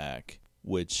Allie back,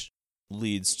 which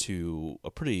leads to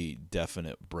a pretty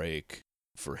definite break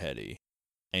for Hetty.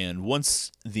 And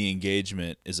once the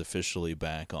engagement is officially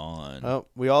back on... Oh,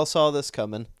 we all saw this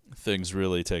coming. Things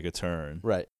really take a turn.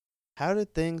 Right. How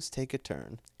did things take a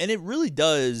turn? And it really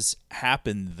does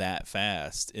happen that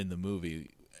fast in the movie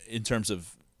in terms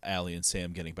of Allie and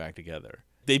Sam getting back together.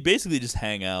 They basically just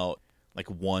hang out like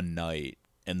one night,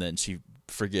 and then she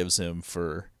forgives him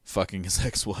for fucking his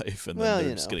ex-wife, and then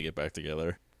they're just going to get back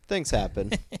together. Things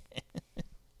happen.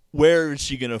 Where is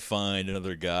she going to find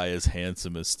another guy as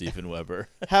handsome as Steven Weber?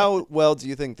 How well do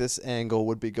you think this angle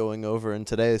would be going over in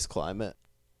today's climate?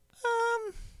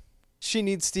 She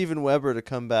needs Steven Weber to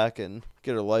come back and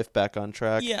get her life back on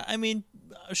track. Yeah, I mean,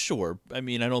 sure. I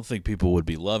mean, I don't think people would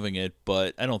be loving it,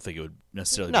 but I don't think it would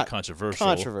necessarily be controversial.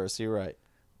 Controversy, right.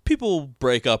 People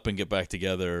break up and get back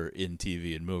together in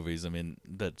TV and movies. I mean,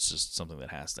 that's just something that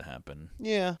has to happen.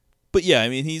 Yeah. But yeah, I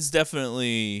mean, he's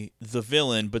definitely the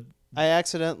villain, but I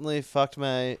accidentally fucked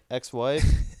my ex-wife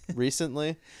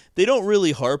recently. They don't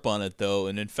really harp on it, though,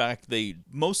 and in fact, they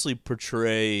mostly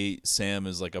portray Sam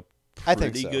as like a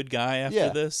pretty good guy after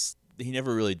this. He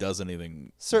never really does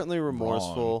anything certainly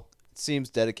remorseful. wrong. Seems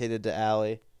dedicated to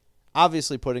Allie.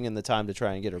 Obviously putting in the time to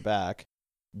try and get her back.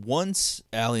 Once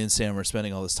Allie and Sam are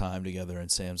spending all this time together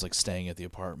and Sam's like staying at the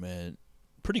apartment,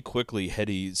 pretty quickly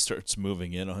Hetty starts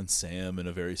moving in on Sam in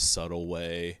a very subtle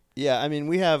way. Yeah, I mean,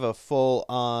 we have a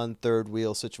full-on third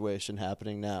wheel situation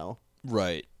happening now.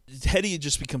 Right. Hetty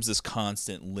just becomes this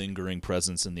constant lingering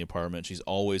presence in the apartment. She's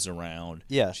always around.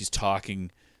 Yeah. She's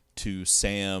talking to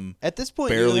Sam. At this point,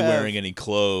 barely wearing any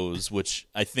clothes, which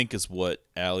I think is what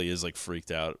Allie is like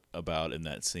freaked out about in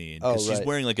that scene. Oh, She's right.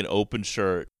 wearing like an open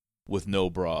shirt with no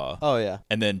bra. Oh, yeah.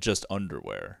 And then just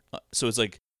underwear. So it's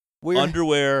like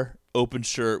underwear, open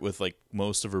shirt with like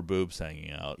most of her boobs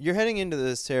hanging out. You're heading into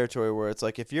this territory where it's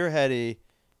like if you're Hetty,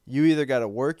 you either got to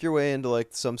work your way into like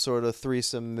some sort of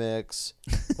threesome mix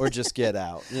or just get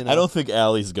out. You know? I don't think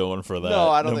Allie's going for that. No,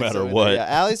 I don't think matter so either. what. Yeah,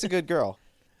 Allie's a good girl.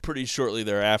 Pretty shortly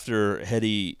thereafter,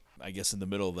 Hetty, I guess in the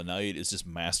middle of the night, is just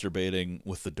masturbating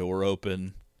with the door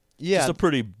open. Yeah. Just a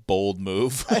pretty bold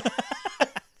move.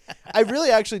 I really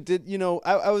actually did,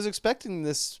 I was expecting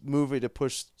this movie to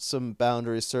push some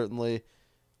boundaries, certainly.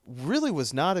 Really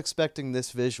was not expecting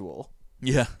this visual.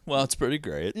 Yeah, well, it's pretty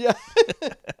great. Yeah.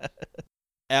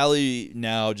 Allie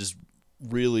now just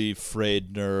really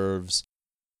frayed nerves.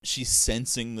 She's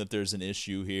sensing that there's an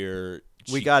issue here.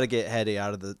 We got to get Hetty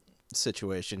out of the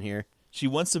situation here. She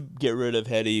wants to get rid of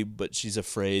Hetty, but she's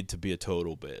afraid to be a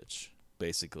total bitch,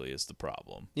 basically, is the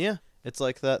problem. Yeah. It's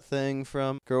like that thing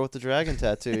from Girl with the Dragon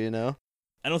Tattoo, you know?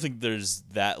 I don't think there's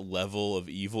that level of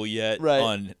evil yet Right.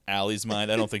 on Allie's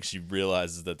mind. I don't think she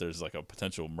realizes that there's like a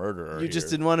potential murderer You just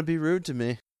here. didn't want to be rude to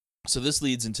me. So this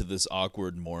leads into this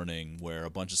awkward morning where a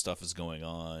bunch of stuff is going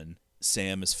on.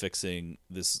 Sam is fixing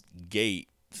this gate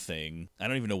thing. I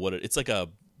don't even know what it's like a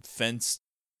fence.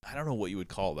 I don't know what you would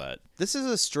call that. This is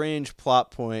a strange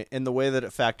plot point, and the way that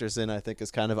it factors in, I think,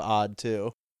 is kind of odd,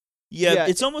 too. Yeah,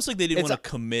 it's almost like they didn't want to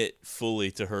commit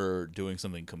fully to her doing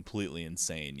something completely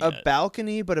insane yet. A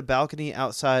balcony, but a balcony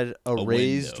outside a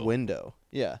raised window.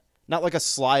 Yeah. Not like a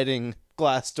sliding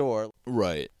glass door.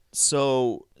 Right.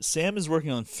 So Sam is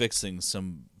working on fixing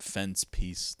some fence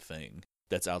piece thing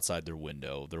that's outside their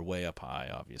window. They're way up high,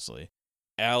 obviously.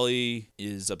 Allie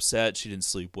is upset. She didn't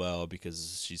sleep well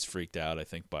because she's freaked out, I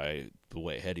think, by the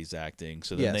way Hetty's acting.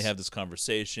 So then they have this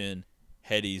conversation.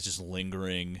 Hetty's just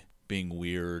lingering, being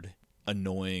weird,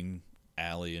 annoying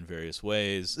Allie in various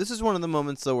ways. This is one of the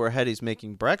moments, though, where Hetty's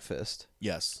making breakfast.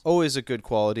 Yes. Always a good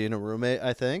quality in a roommate,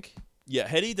 I think. Yeah,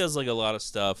 Hetty does like a lot of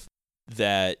stuff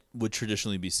that would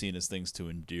traditionally be seen as things to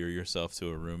endear yourself to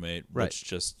a roommate, which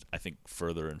just, I think,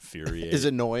 further infuriates. Is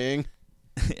annoying.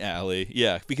 Allie.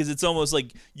 Yeah, because it's almost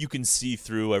like you can see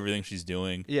through everything she's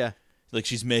doing. Yeah. Like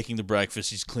she's making the breakfast,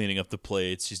 she's cleaning up the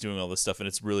plates, she's doing all this stuff, and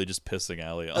it's really just pissing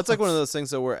Allie off. That's like one of those things,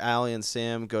 though, where Allie and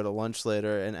Sam go to lunch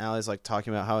later, and Allie's like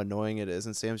talking about how annoying it is,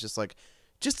 and Sam's just like,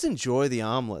 just enjoy the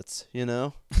omelets, you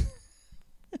know?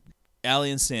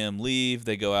 Allie and Sam leave,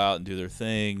 they go out and do their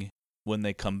thing. When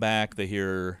they come back, they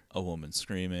hear a woman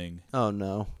screaming. Oh,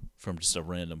 no. From just a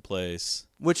random place.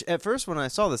 Which, at first, when I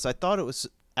saw this, I thought it was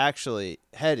actually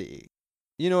Hetty.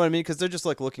 You know what I mean? Because they're just,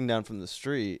 like, looking down from the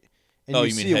street. And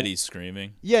you mean Hetty's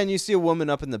screaming? Yeah, and you see a woman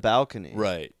up in the balcony.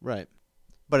 Right. Right.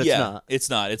 But it's not. It's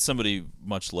not. It's somebody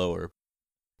much lower.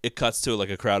 It cuts to,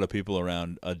 like, a crowd of people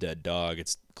around a dead dog.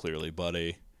 It's clearly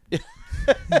Buddy.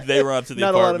 They run up to the Not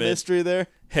apartment. a lot of mystery there.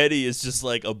 Hetty is just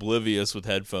like oblivious with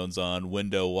headphones on,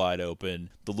 window wide open.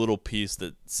 The little piece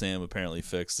that Sam apparently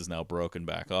fixed is now broken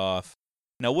back off.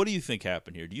 Now, what do you think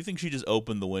happened here? Do you think she just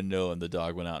opened the window and the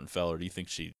dog went out and fell, or do you think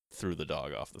she threw the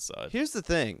dog off the side? Here's the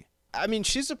thing. I mean,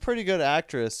 she's a pretty good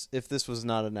actress if this was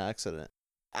not an accident.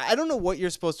 I don't know what you're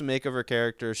supposed to make of her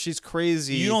character. She's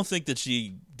crazy. You don't think that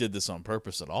she did this on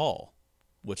purpose at all,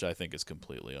 which I think is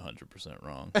completely 100%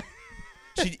 wrong.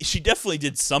 She definitely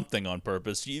did something on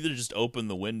purpose. She either just opened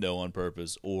the window on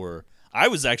purpose, or I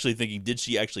was actually thinking, did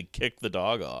she actually kick the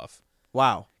dog off?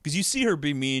 Wow. Because you see her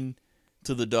be mean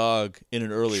to the dog in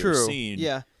an earlier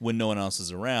scene when no one else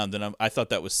is around, and I thought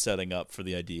that was setting up for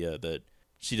the idea that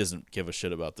she doesn't give a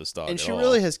shit about this dog and at she all.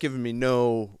 really has given me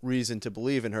no reason to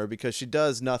believe in her because she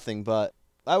does nothing but,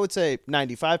 I would say,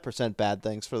 95% bad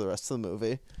things for the rest of the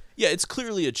movie. Yeah, it's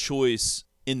clearly a choice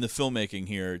in the filmmaking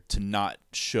here to not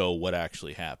show what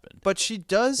actually happened. But she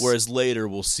does. Whereas later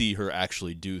we'll see her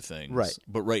actually do things. Right.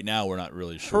 But right now we're not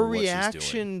really sure her what she's doing.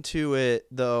 reaction to it,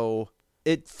 though,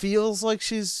 it feels like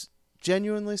she's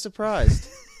genuinely surprised.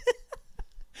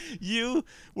 You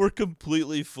were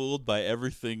completely fooled by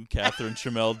everything Catherine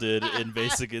Trammell did in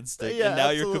Basic Instinct, Yeah, and now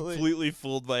absolutely. you're completely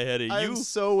fooled by Hetty. I'm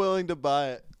so willing to buy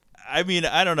it. I mean,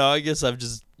 I don't know. I guess I've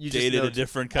just You just dated know a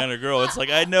different kind of girl. It's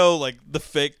like I know, like the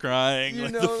fake crying, You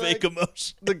like know, the fake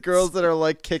emotion. The girls that are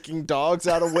like kicking dogs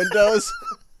out of windows.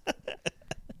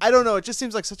 I don't know. It just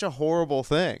seems like such a horrible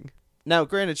thing. Now,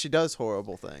 granted, she does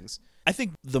horrible things. I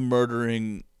think the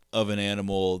murdering of an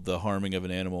animal, the harming of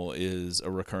an animal, is a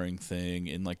recurring thing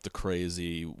in like the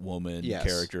crazy woman Yes.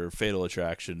 character, Fatal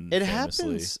Attraction. It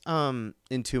famously. happens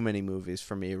in too many movies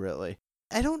for me, really.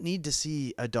 I don't need to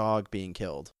see a dog being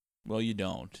killed. Well, you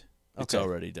don't. It's Okay.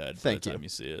 already dead by Thank the you. time you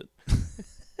see it.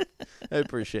 I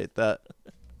appreciate that.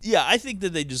 Yeah, I think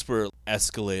that they just were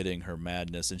escalating her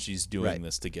madness, and she's doing Right.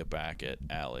 this to get back at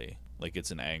Allie. Like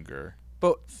it's an anger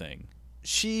But thing.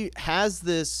 she has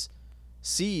this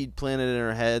seed planted in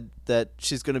her head that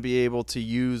she's going to be able to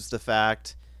use the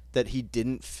fact that he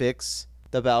didn't fix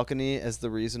the balcony as the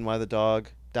reason why the dog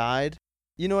died.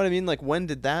 You know what I mean? Like, when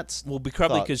did that? Well,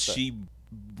 probably thought because start? she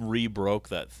re-broke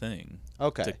that thing.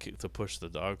 Okay. To push the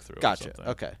dog through. Or Gotcha. something.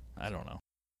 Okay. I don't know.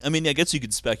 I mean, I guess you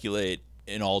could speculate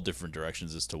in all different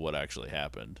directions as to what actually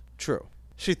happened. True.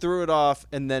 She threw it off,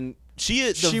 and then She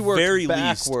at the worked very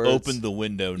backwards. least opened the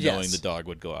window knowing Yes. the dog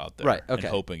would go out there, Right, and okay.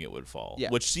 hoping it would fall. Yeah.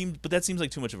 But that seems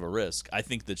like too much of a risk. I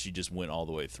think that she just went all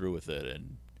the way through with it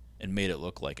and made it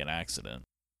look like an accident.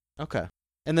 Okay.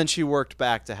 And then she worked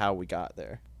back to how we got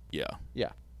there. Yeah.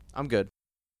 Yeah. I'm good.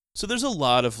 So there's a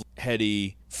lot of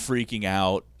Hetty freaking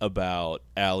out about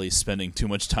Allie spending too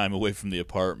much time away from the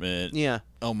apartment. Yeah.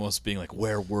 Almost being like,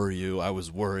 where were you? I was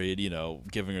worried,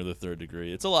 giving her the third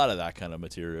degree. It's a lot of that kind of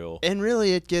material. And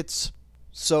really, it gets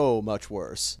so much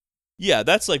worse. Yeah,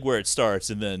 that's like where it starts,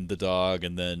 and then the dog,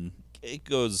 and then it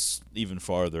goes even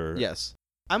farther. Yes.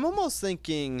 I'm almost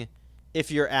thinking if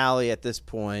you're Allie at this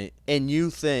point and you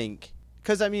think,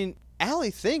 because I mean,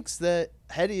 Allie thinks that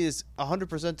Hetty is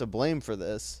 100% to blame for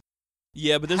this.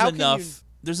 Yeah, but How can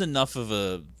there's enough of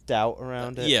a doubt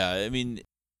around it. Yeah, I mean,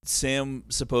 Sam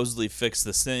supposedly fixed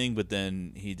this thing, but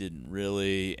then he didn't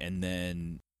really, and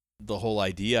then the whole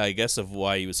idea, I guess, of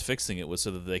why he was fixing it was so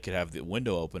that they could have the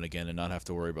window open again and not have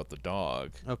to worry about the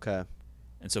dog. Okay.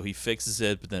 And so he fixes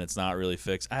it, but then it's not really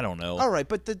fixed. I don't know. All right,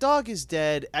 but the dog is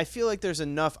dead. I feel like there's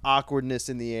enough awkwardness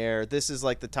in the air. This is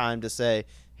like the time to say,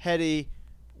 Hetty,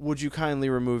 would you kindly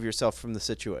remove yourself from the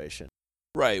situation?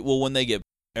 Right. Well, when they get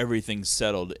everything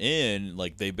settled in,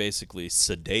 like they basically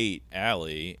sedate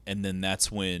Allie, and then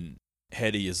that's when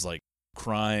Hetty is like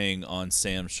crying on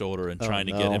Sam's shoulder and trying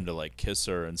to get him to like kiss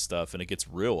her and stuff, and it gets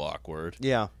real awkward.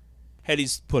 Yeah.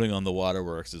 Hetty's putting on the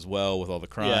waterworks as well with all the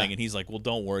crying, Yeah. and he's like, well,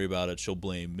 don't worry about it. She'll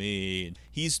blame me. And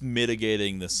he's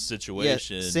mitigating the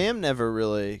situation. Yeah, Sam never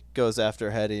really goes after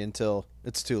Hetty until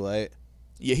it's too late.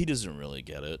 Yeah, he doesn't really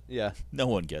get it. Yeah. No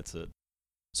one gets it.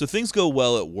 So things go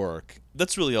well at work.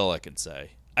 That's really all I can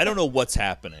say. I don't know what's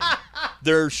happening.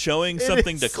 They're showing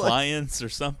something to clients or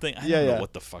something. I don't know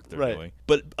what the fuck they're doing.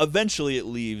 But eventually it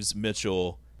leaves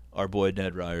Mitchell, our boy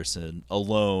Ned Ryerson,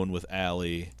 alone with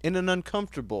Allie. In an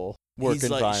uncomfortable work He's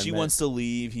environment. like, she wants to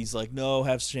leave. He's like, no,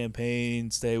 have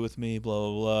champagne, stay with me, blah,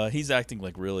 blah, blah. He's acting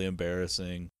like really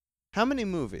embarrassing. How many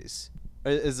movies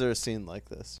is there a scene like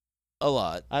this? A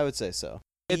lot. I would say so.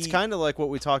 It's kind of like what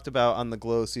we talked about on The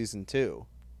Glow Season 2.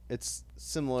 It's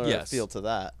similar feel to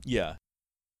that. Yeah.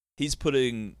 He's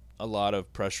putting a lot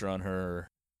of pressure on her.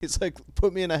 He's like,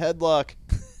 put me in a headlock.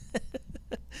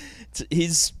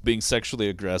 He's being sexually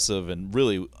aggressive, and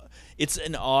really, it's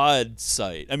an odd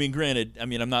sight. I mean, granted, I'm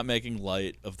not making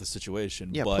light of the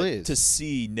situation, Yeah, but please. to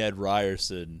see Ned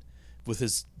Ryerson with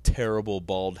his terrible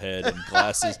bald head and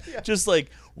glasses just like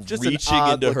Just an reaching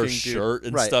into her odd-looking dude. shirt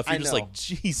and Right, stuff, I you're just know. like,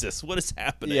 Jesus, what is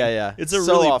happening? Yeah. It's a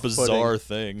So really off-putting. bizarre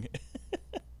thing.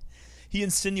 He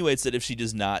insinuates that if she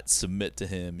does not submit to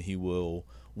him, he will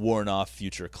warn off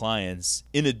future clients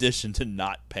in addition to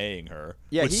not paying her,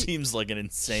 Yeah, which he- seems like an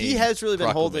insane He has really been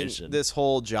holding proclamation. this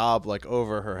whole job like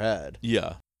over her head.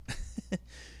 Yeah.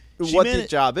 What the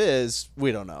job is,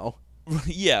 we don't know.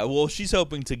 Yeah, well, she's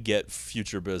hoping to get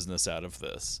future business out of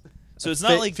this. So it's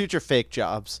not like future fake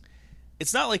jobs.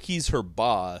 It's not like he's her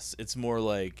boss. It's more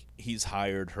like he's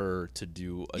hired her to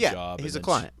do a job. He's and a then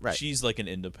client, right. She's like an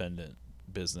independent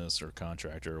business or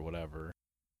contractor or whatever.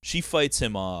 She fights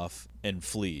him off and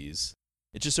flees.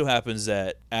 It just so happens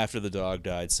that after the dog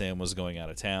died, Sam was going out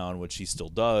of town, which he still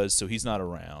does, so he's not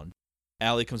around.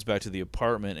 Allie comes back to the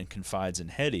apartment and confides in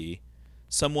Hetty,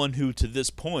 someone who to this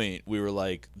point we were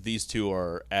like, these two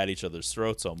are at each other's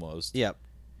throats almost. Yep.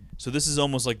 So this is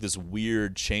almost like this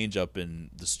weird change up in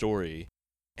the story.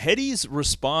 Hetty's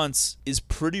response is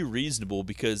pretty reasonable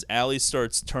because Allie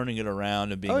starts turning it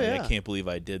around and being like, I can't believe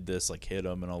I did this, like hit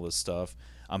him and all this stuff.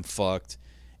 I'm fucked.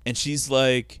 And she's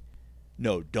like,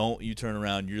 no, don't you turn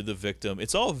around. You're the victim.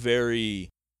 It's all very...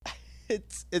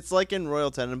 It's like in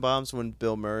Royal Tenenbaums when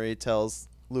Bill Murray tells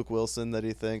Luke Wilson that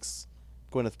he thinks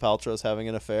Gwyneth Paltrow's having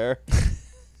an affair.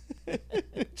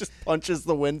 Just punches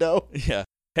the window. Yeah.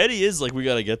 Hetty is like, we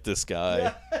got to get this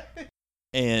guy. Yeah.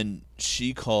 And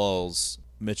she calls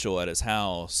Mitchell at his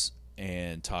house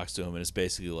and talks to him, and it's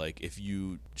basically like, if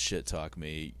you shit talk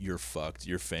me, you're fucked.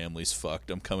 Your family's fucked.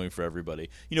 I'm coming for everybody.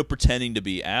 You know, pretending to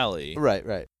be Allie. Right,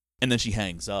 right. And then she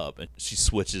hangs up, and she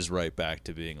switches right back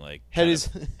to being like Hetty's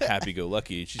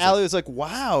happy-go-lucky. Allie was like,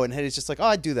 wow, and Hetty's just like, oh,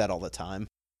 I do that all the time.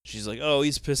 She's like, oh,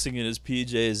 he's pissing in his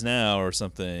PJs now or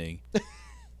something.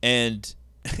 And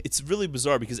it's really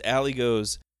bizarre because Allie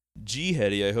goes, gee,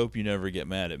 Hetty, I hope you never get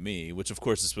mad at me, which of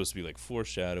course is supposed to be like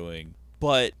foreshadowing.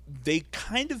 But they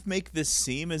kind of make this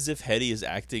seem as if Hetty is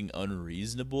acting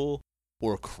unreasonable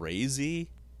or crazy,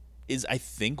 is I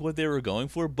think what they were going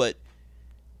for. But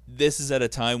this is at a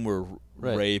time where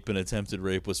rape and attempted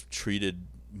rape was treated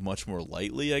much more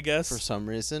lightly, I guess. For some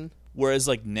reason. Whereas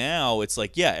like now it's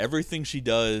like, yeah, everything she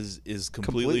does is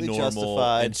completely normal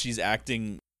justified. And she's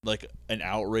acting like an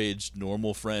outraged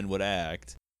normal friend would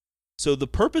act. So the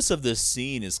purpose of this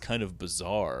scene is kind of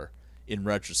bizarre in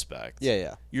retrospect. Yeah,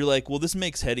 yeah. You're like, well, this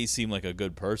makes Hetty seem like a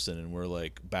good person, and we're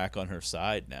like back on her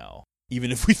side now,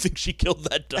 even if we think she killed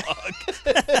that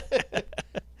dog.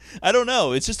 I don't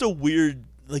know. It's just a weird,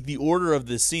 like the order of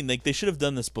this scene. Like they should have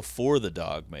done this before the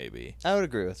dog, maybe. I would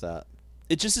agree with that.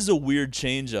 It just is a weird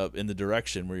change up in the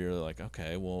direction where you're like,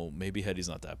 okay, well, maybe Hetty's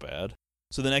not that bad.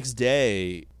 So the next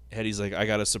day, Hetty's like, I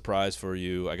got a surprise for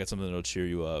you. I got something that'll cheer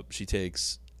you up. She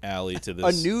takes Allie to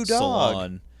this a new dog.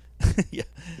 Salon yeah,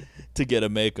 to get a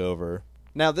makeover.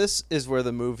 Now this is where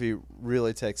the movie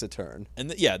really takes a turn.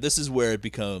 And yeah, this is where it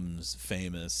becomes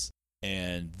famous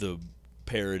and the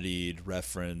parodied,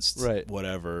 referenced,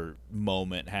 whatever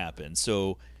moment happens.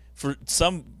 So for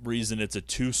some reason, it's a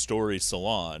 2-story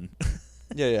salon.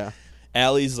 Yeah, yeah.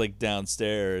 Allie's like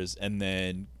downstairs, and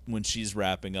then when she's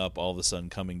wrapping up, all of a sudden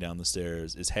coming down the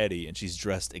stairs is Hetty, and she's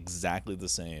dressed exactly the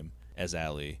same as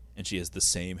Allie, and she has the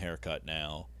same haircut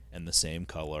now and the same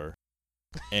color.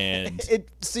 And it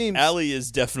seems Allie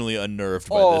is definitely unnerved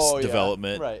by this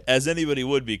development, as anybody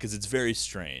would be, because it's very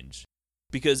strange.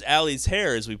 Because Allie's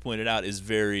hair, as we pointed out, is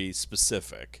very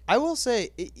specific. I will say,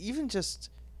 even just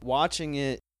watching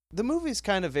it, the movie's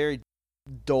kind of very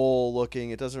dull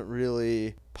looking. It doesn't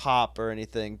really pop or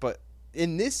anything. But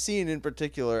in this scene in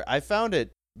particular, I found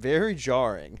it very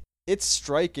jarring. It's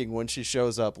striking when she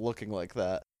shows up looking like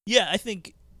that. Yeah, I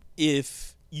think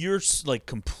if you're like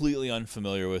completely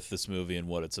unfamiliar with this movie and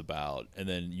what it's about, and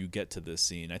then you get to this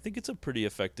scene, I think it's a pretty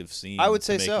effective scene. I would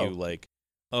say to make so. You like,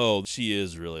 oh, she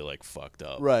is really like fucked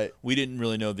up. Right. We didn't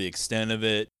really know the extent of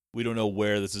it. We don't know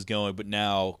where this is going, but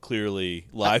now clearly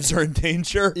lives are in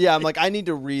danger. Yeah, I'm like, I need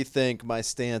to rethink my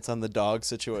stance on the dog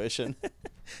situation.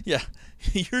 Yeah,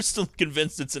 you're still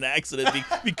convinced it's an accident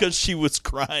because she was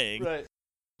crying. Right.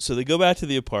 So they go back to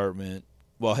the apartment.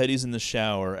 While Hetty's in the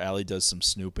shower, Allie does some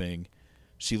snooping.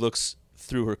 She looks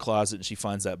through her closet and she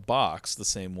finds that box, the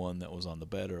same one that was on the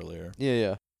bed earlier. Yeah,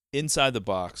 yeah. Inside the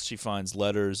box, she finds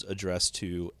letters addressed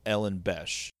to Ellen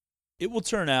Besh. It will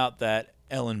turn out that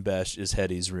Ellen Besh is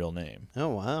Hetty's real name. Oh,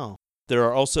 wow. There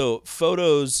are also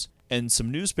photos and some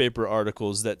newspaper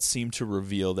articles that seem to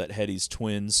reveal that Hetty's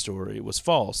twin story was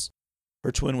false.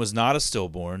 Her twin was not a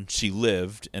stillborn. She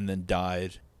lived and then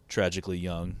died tragically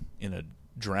young in a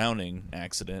drowning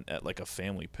accident at like a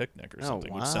family picnic or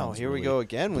something. Oh, wow. Which sounds Here really we go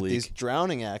again bleak. with these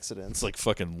drowning accidents. It's like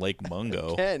fucking Lake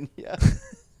Mungo. Again, yeah.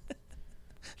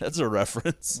 That's a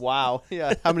reference. Wow.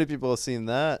 Yeah. How many people have seen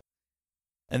that?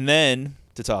 And then,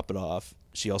 to top it off,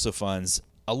 she also finds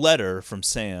a letter from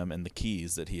Sam and the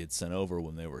keys that he had sent over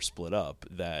when they were split up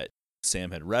that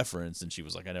Sam had referenced, and she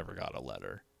was like, I never got a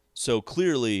letter. So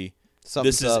clearly,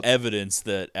 this is evidence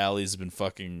that Allie's been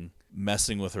fucking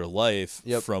messing with her life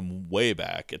from way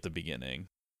back at the beginning,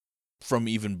 from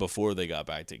even before they got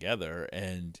back together.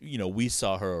 And, you know, we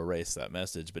saw her erase that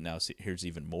message, but now here's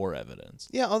even more evidence.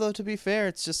 Yeah, although to be fair,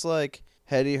 it's just like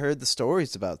Hetty heard the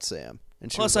stories about Sam.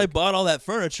 And plus, I bought all that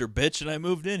furniture, bitch, and I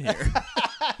moved in here.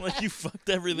 Like, you fucked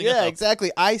everything up. Yeah,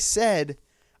 exactly. I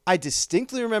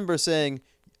distinctly remember saying,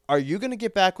 are you going to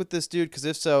get back with this dude? Because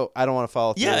if so, I don't want to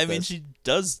follow through with I mean, this. she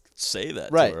does say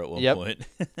that to her at one point.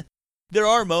 There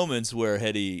are moments where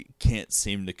Hetty can't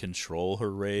seem to control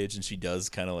her rage, and she does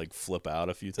kind of like flip out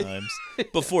a few times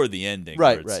before the ending,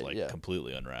 Right, where it's right, like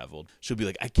completely unraveled. She'll be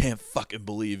like, "I can't fucking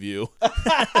believe you."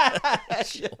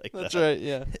 Shit like That's that. right,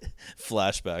 yeah.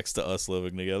 Flashbacks to us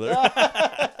living together.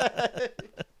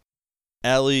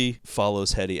 Allie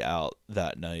follows Hetty out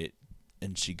that night,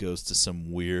 and she goes to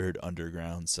some weird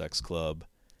underground sex club.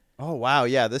 Oh, wow.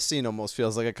 Yeah, this scene almost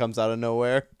feels like it comes out of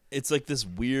nowhere. It's like this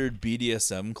weird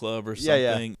BDSM club or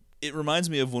Yeah, something. Yeah. It reminds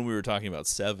me of when we were talking about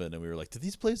Seven, and we were like, do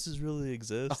these places really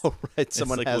exist? Oh, right.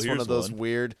 Someone like, has well, one of those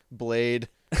weird blade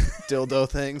dildo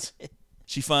things.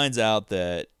 She finds out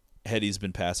that Hetty's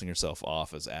been passing herself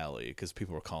off as Allie because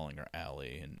people were calling her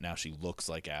Allie, and now she looks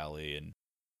like Allie, and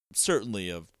certainly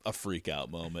a freak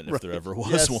out moment if there ever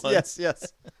was one.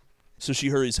 Yes. So she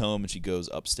hurries home and she goes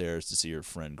upstairs to see her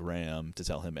friend Graham to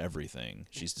tell him everything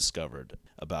she's discovered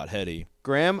about Hetty.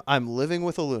 Graham, I'm living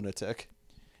with a lunatic.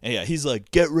 And yeah, he's like,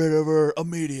 get rid of her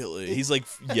immediately. He's like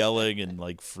yelling and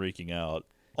like freaking out.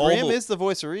 Graham is the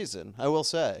voice of reason, I will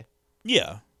say.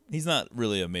 Yeah. He's not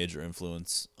really a major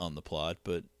influence on the plot,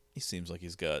 but he seems like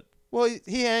he's got... Well,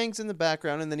 he hangs in the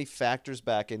background and then he factors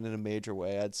back in a major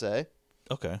way, I'd say.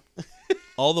 Okay.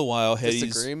 All the while, Hetty's...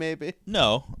 Disagree, maybe?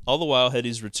 No. All the while,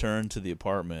 Hetty's returned to the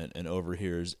apartment and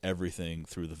overhears everything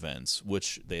through the vents,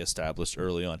 which they established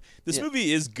early on. This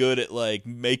movie is good at, like,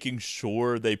 making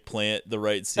sure they plant the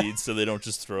right seeds so they don't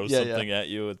just throw something at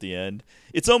you at the end.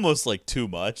 It's almost, like, too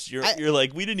much. You're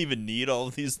like, we didn't even need all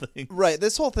of these things. Right.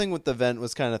 This whole thing with the vent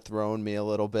was kind of throwing me a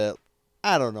little bit.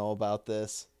 I don't know about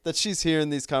this. That she's hearing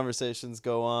these conversations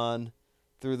go on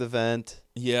through the vent.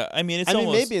 Yeah, I mean,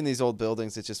 maybe in these old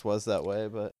buildings it just was that way,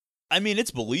 but... I mean, it's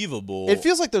believable. It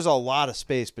feels like there's a lot of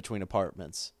space between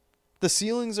apartments. The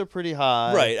ceilings are pretty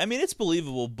high. Right. I mean, it's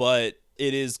believable, but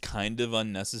it is kind of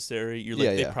unnecessary. You're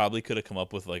like, they probably could have come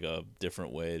up with like a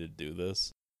different way to do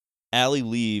this. Allie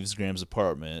leaves Graham's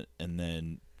apartment, and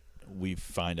then we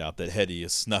find out that Hetty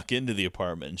is snuck into the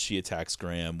apartment, and she attacks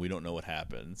Graham. We don't know what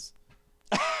happens.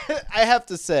 I have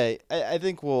to say, I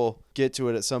think we'll get to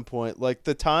it at some point. Like,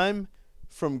 the time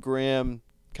from Graham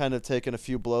kind of taking a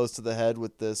few blows to the head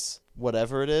with this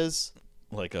whatever it is.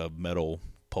 Like a metal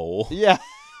pole. Yeah.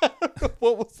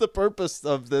 What was the purpose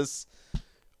of this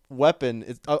weapon?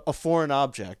 It's a foreign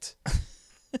object.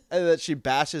 And that she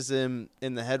bashes him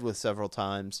in the head with several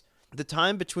times. The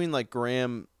time between, like,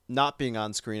 Graham not being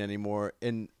on screen anymore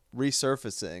and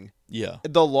resurfacing. Yeah.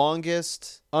 The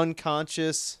longest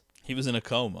unconscious... He was in a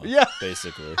coma,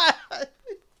 basically.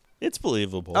 It's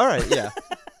believable. All right, yeah.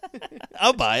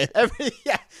 I'll buy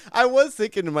it. I was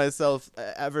thinking to myself,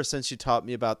 ever since you taught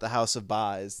me about the House of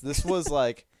Buys, this was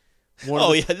like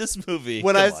one this movie.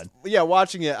 When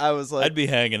watching it, I was like... I'd be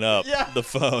hanging up the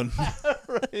phone.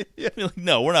 Right, yeah. I'd be like,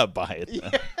 no, we're not buying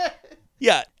that.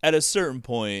 Yeah, at a certain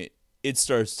point, it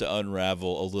starts to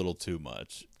unravel a little too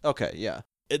much. Okay, yeah.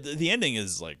 The ending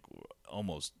is like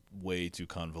almost way too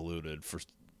convoluted for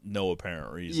no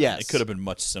apparent reason. Yes. It could have been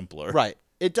much simpler. Right.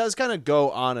 It does kind of go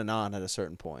on and on at a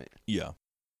certain point. Yeah.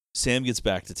 Sam gets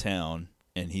back to town,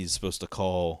 and he's supposed to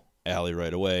call Allie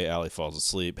right away. Allie falls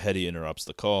asleep. Hetty interrupts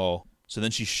the call. So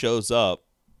then she shows up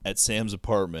at Sam's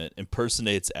apartment,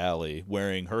 impersonates Allie,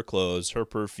 wearing her clothes, her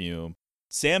perfume.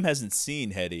 Sam hasn't seen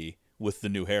Hetty with the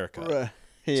new haircut. Right.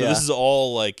 Yeah. So this is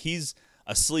all like, he's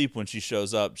asleep when she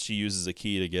shows up. She uses a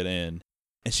key to get in,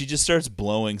 and she just starts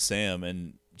blowing Sam,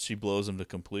 and she blows him to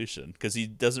completion because he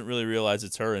doesn't really realize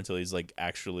it's her until he's like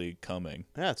actually coming.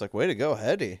 Yeah, it's like, way to go,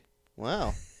 Hetty.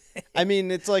 Wow. I mean,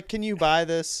 it's like, can you buy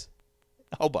this?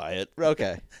 I'll buy it.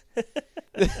 Okay.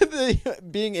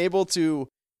 Being able to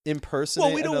impersonate.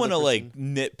 Well, we don't want to like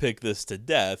nitpick this to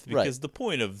death because Right. the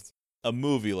point of a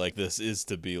movie like this is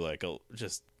to be like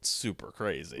just super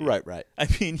crazy. Right. I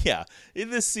mean, yeah,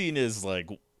 this scene is like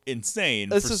insane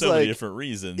This for is so many like different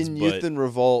reasons. In but Youth in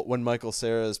Revolt, when Michael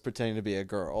Cera is pretending to be a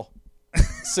girl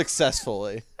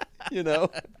successfully, you know?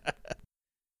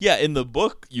 yeah, in the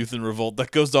book Youth in Revolt,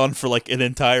 that goes on for like an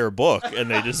entire book, and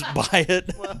they just buy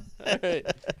it. Well, all right.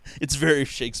 It's very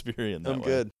Shakespearean that I'm way.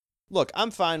 good. Look,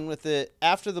 I'm fine with it.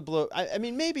 After the blow, I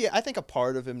mean, I think a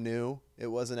part of him knew it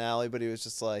wasn't Allie, but he was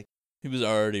just like... He was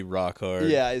already rock hard.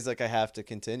 Yeah, he's like, I have to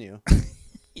continue.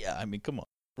 Yeah, I mean, come on.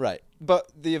 Right.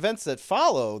 But the events that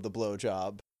follow the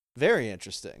blowjob, very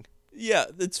interesting. Yeah,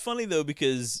 it's funny though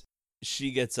because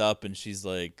she gets up and she's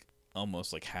like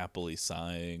almost like happily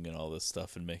sighing and all this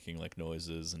stuff and making like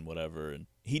noises and whatever, and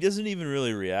he doesn't even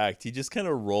really react. He just kind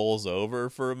of rolls over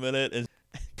for a minute and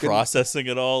processing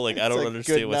it all. Like, I don't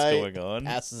understand what's going on.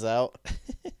 Passes out.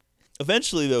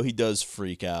 Eventually though, he does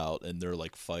freak out and they're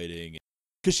like fighting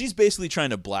because she's basically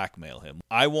trying to blackmail him.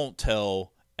 I won't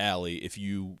tell Allie if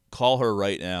you call her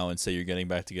right now and say you're getting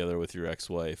back together with your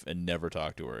ex-wife and never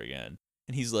talk to her again?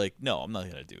 And he's like, no, I'm not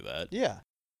going to do that. Yeah.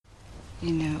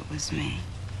 You knew it was me.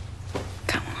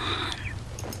 Come on.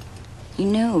 You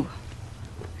knew.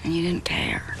 And you didn't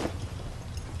care.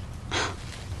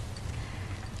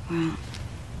 Well,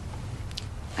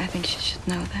 I think she should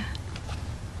know that.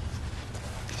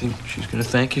 You think she's gonna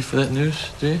thank you for that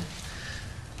news, do you?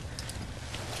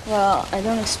 Well, I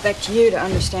don't expect you to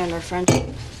understand our friendship.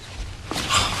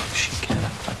 She can't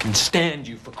fucking stand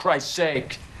you, for Christ's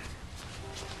sake.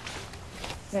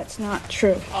 That's not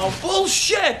true. Oh,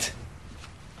 bullshit!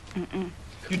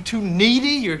 You're too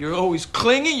needy, you're always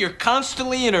clingy, you're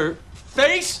constantly in her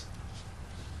face.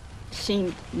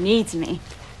 She needs me.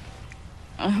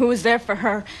 Who was there for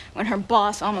her when her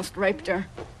boss almost raped her?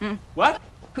 What?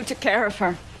 Who took care of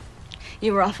her?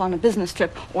 You were off on a business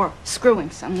trip or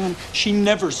screwing someone. She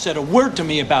never said a word to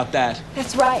me about that.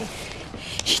 That's right.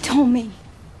 She told me.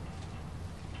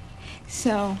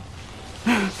 So,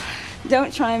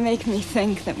 don't try and make me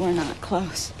think that we're not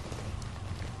close.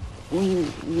 We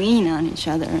lean on each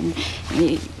other and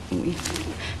we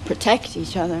protect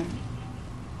each other.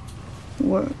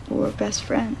 We're best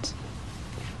friends.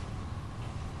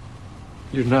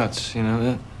 You're nuts, you know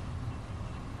that?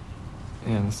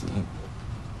 Yeah,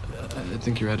 I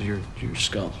think you're out of your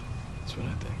skull. That's what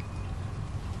I think.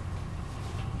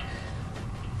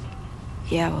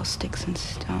 Yeah, well, sticks and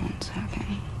stones,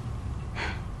 okay?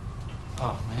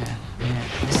 Oh, man.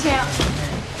 Sam!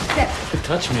 Don't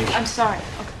touch me. I'm sorry.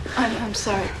 Okay. I'm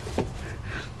sorry.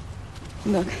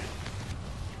 Look,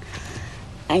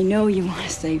 I know you want to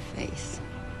save face.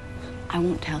 I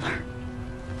won't tell her,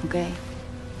 okay?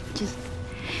 Just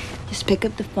pick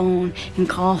up the phone and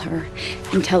call her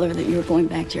and tell her that you're going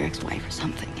back to your ex-wife or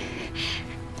something.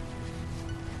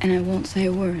 And I won't say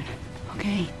a word,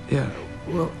 okay? Yeah,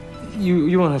 well,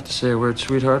 you won't have to say a word,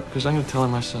 sweetheart, because I'm going to tell her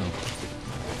myself.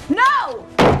 No!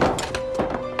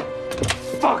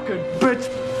 Fucking bitch!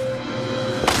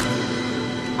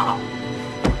 Oh.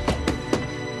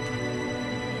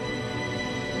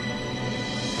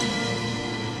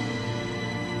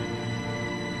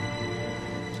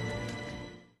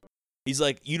 He's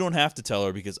like, you don't have to tell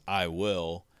her because I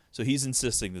will. So he's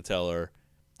insisting to tell her.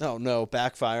 Oh, no,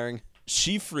 backfiring.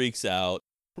 She freaks out.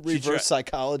 Reverse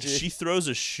psychology. She throws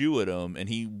a shoe at him, and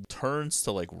he turns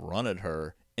to, like, run at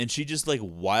her. And she just, like,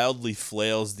 wildly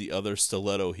flails the other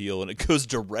stiletto heel, and it goes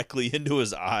directly into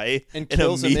his eye. And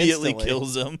kills him immediately instantly.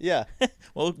 kills him. Yeah.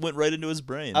 Well, it went right into his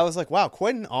brain. I was like, wow,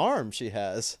 quite an arm she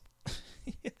has.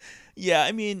 Yeah,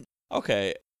 I mean,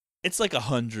 okay. It's like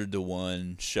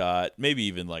 100-to-1 shot, maybe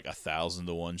even like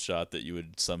 1,000-to-1 shot that you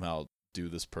would somehow do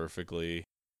this perfectly,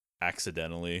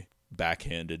 accidentally,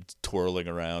 backhanded, twirling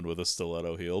around with a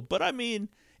stiletto heel. But I mean,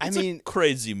 it's a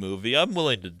crazy movie. I'm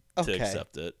willing to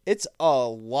accept it. It's a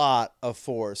lot of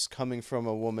force coming from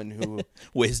a woman who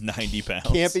weighs 90 pounds.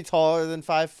 Can't be taller than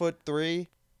 5'3".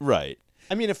 Right.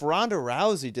 I mean, if Ronda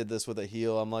Rousey did this with a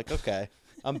heel, I'm like, okay,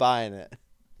 I'm buying it.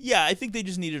 Yeah, I think they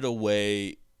just needed a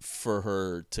way for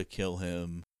her to kill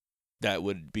him that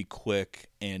would be quick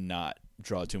and not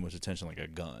draw too much attention, like a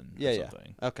gun or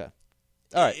something. Yeah. Okay.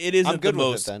 All right. It isn't I'm good the with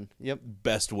most it, then. Yep.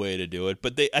 best way to do it,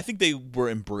 but I think they were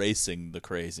embracing the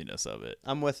craziness of it.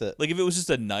 I'm with it. Like if it was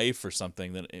just a knife or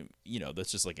something, then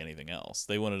that's just like anything else.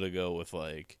 They wanted to go with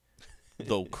like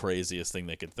the craziest thing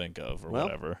they could think of or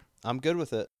whatever. I'm good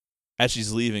with it. As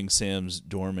she's leaving, Sam's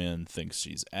doorman thinks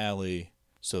she's Allie.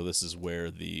 So this is where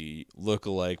the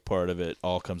look-alike part of it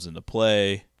all comes into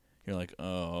play. You're like,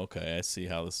 oh, okay, I see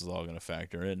how this is all going to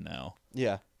factor in now.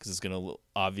 Yeah. Because it's going to,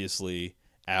 obviously,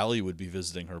 Allie would be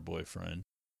visiting her boyfriend.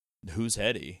 Who's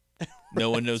Hetty?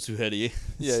 No one knows who Hetty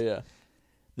is. Yeah.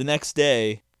 The next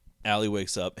day, Allie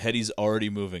wakes up. Hetty's already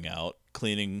moving out,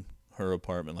 cleaning her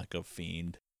apartment like a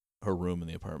fiend, her room in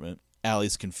the apartment.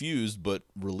 Allie's confused but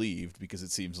relieved because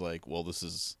it seems like, well, this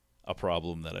is a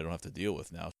problem that I don't have to deal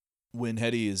with now. When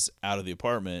Hetty is out of the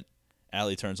apartment,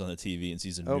 Allie turns on the TV and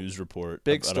sees a news report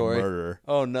about a murder.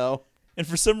 Oh, no. And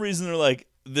for some reason, they're like,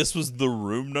 this was the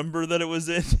room number that it was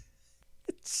in.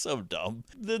 It's so dumb.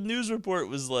 The news report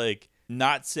was like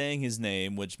not saying his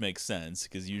name, which makes sense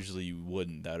because usually you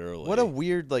wouldn't that early. What a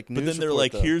weird news But then they're report,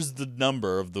 like, though. here's the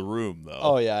number of the room, though.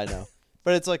 Oh, yeah, I know.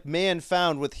 But it's like man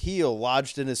found with heel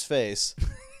lodged in his face.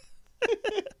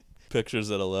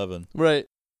 Pictures at 11. Right.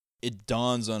 It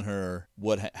dawns on her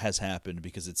what has happened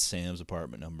because it's Sam's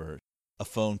apartment number. A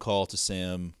phone call to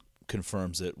Sam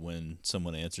confirms it when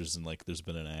someone answers and like there's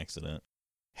been an accident.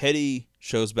 Hetty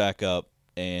shows back up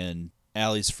and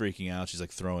Allie's freaking out. She's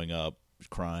like throwing up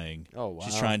crying. Oh, wow.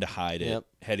 She's trying to hide it. Yep.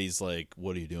 Hetty's like,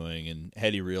 what are you doing? And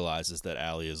Hetty realizes that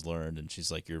Allie has learned, and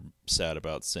she's like, you're sad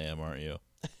about Sam, aren't you?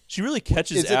 She really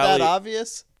catches Is it Allie. that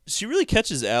obvious? She really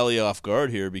catches Allie off guard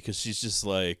here because she's just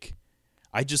like,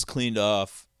 I just cleaned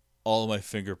off all of my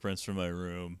fingerprints from my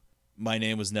room. My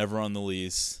name was never on the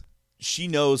lease. She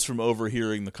knows from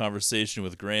overhearing the conversation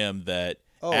with Graham that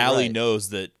Allie knows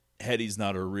that Hetty's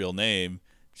not her real name.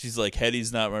 She's like,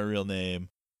 Hetty's not my real name.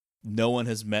 No one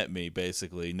has met me,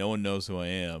 basically. No one knows who I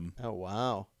am. Oh,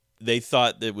 wow. They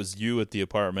thought it was you at the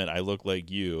apartment. I look like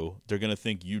you. They're going to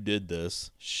think you did this.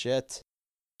 Shit.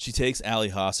 She takes Allie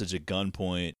hostage at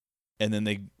gunpoint, and then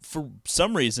they, for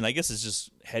some reason, I guess it's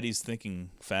just Hetty's thinking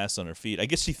fast on her feet. I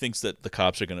guess she thinks that the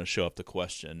cops are going to show up to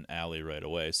question Allie right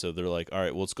away. So they're like, all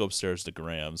right, well, let's go upstairs to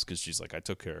Graham's, because she's like, I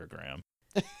took care of Graham.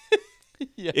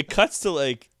 Yeah. It cuts to,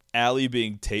 like, Allie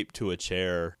being taped to a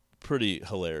chair pretty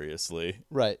hilariously.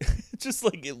 Right. Just,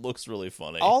 like, it looks really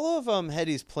funny. All of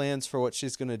Hetty's plans for what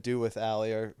she's going to do with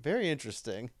Allie are very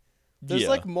interesting. There's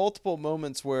like multiple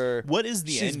moments where what is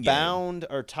the she's end game? bound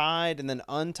or tied and then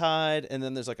untied, and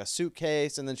then there's like a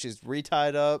suitcase, and then she's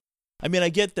retied up. I mean, I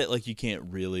get that like you can't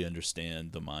really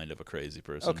understand the mind of a crazy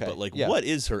person, Okay, but like, yeah. what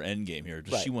is her end game here?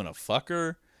 Does Right. she want to fuck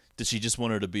her? Does she just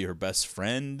want her to be her best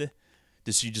friend?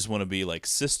 Does she just want to be like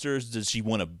sisters? Does she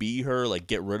want to be her, like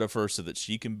get rid of her so that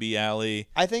she can be Allie?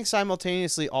 I think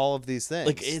simultaneously all of these things.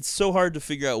 Like, it's so hard to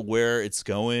figure out where it's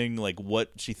going, like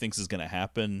what she thinks is going to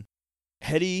happen.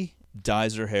 Hetty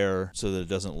dyes her hair so that it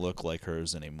doesn't look like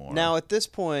hers anymore. Now, at this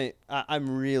point,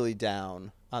 I'm really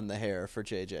down on the hair for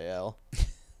JJL.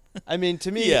 I mean,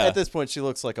 to me, Yeah. at this point, she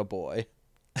looks like a boy.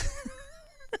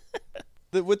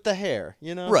 With the hair,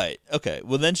 you know? Right. Okay.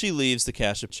 Well, then she leaves to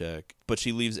cash a check, but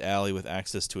she leaves Allie with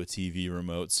access to a TV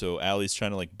remote. So Allie's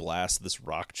trying to like blast this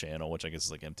rock channel, which I guess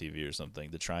is like MTV or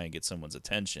something, to try and get someone's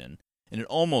attention. And it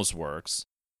almost works,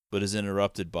 but is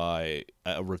interrupted by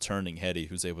a returning Hetty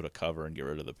who's able to cover and get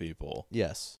rid of the people.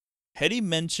 Yes. Hetty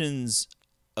mentions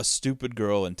a stupid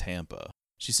girl in Tampa.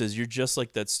 She says, you're just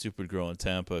like that stupid girl in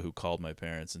Tampa who called my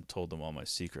parents and told them all my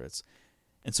secrets.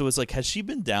 And so it's like, has she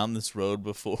been down this road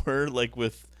before, like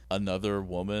with another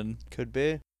woman? Could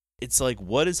be. It's like,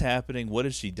 what is happening? What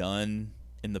has she done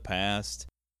in the past?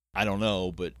 I don't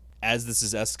know, but as this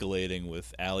is escalating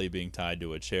with Allie being tied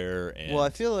to a chair and... Well,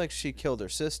 I feel like she killed her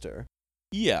sister.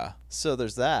 Yeah. So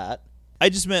there's that. I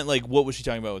just meant, like, what was she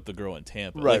talking about with the girl in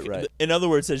Tampa? Right, like, right. In other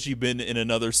words, has she been in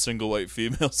another single white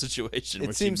female situation where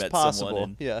she seems met possible, someone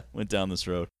and yeah. went down this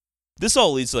road? This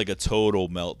all leads to, like, a total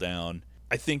meltdown.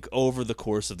 I think over the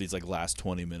course of these, like, last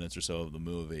 20 minutes or so of the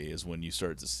movie is when you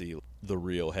start to see the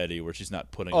real Hetty, where she's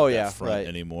not putting up that front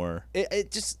anymore.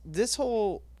 It just, this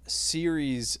whole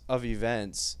series of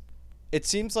events, it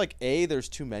seems like A, there's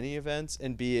too many events,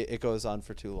 and B, it goes on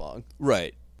for too long.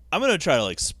 Right. I'm going to try to,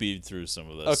 like, speed through some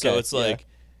of this. Okay, So it's like,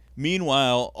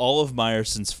 meanwhile, all of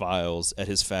Meyerson's files at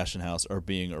his fashion house are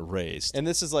being erased. And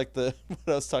this is like the, what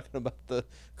I was talking about, the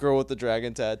girl with the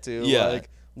dragon tattoo. Yeah. Like,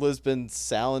 Lisbon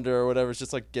Salander or whatever is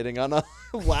just, like, getting on a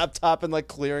laptop and, like,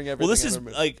 clearing everything. Well, this in is, her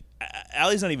mi- like,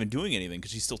 Allie's not even doing anything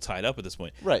because she's still tied up at this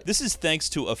point. Right. This is thanks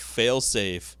to a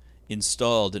failsafe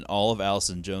installed in all of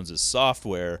Allison Jones's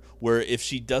software, where if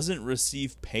she doesn't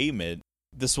receive payment,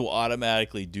 this will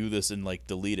automatically do this and like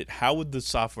delete it. How would the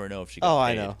software know if she got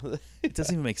paid? I know. It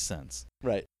doesn't even make sense.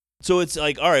 Right. So it's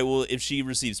like, all right, well, if she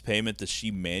receives payment, does she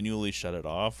manually shut it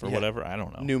off or Yeah. whatever? I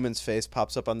don't know. Newman's face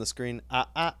pops up on the screen.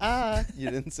 You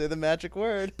didn't say the magic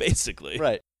word. Basically.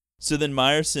 Right. So then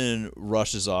Meyerson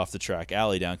rushes off to track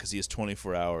Allie down because he has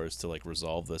 24 hours to like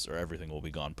resolve this or everything will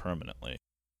be gone permanently.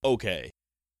 Okay.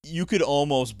 You could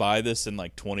almost buy this in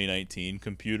like 2019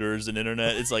 computers and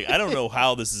internet. It's like, I don't know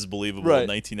how this is believable Right. in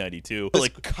 1992. This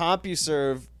Like,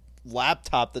 CompuServe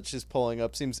laptop that she's pulling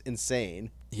up seems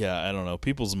insane. yeah, I don't know.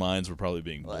 People's minds were probably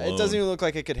being blown. It doesn't even look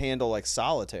like it could handle like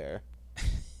solitaire.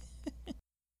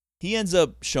 He ends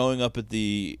up showing up at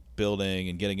the building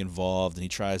and getting involved, and he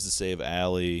tries to save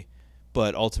Allie,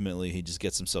 but ultimately he just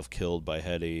gets himself killed by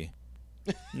Hetty.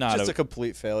 Just a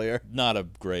complete failure. Not a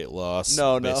great loss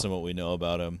No. based on what we know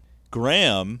about him.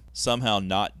 Graham, somehow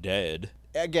not dead,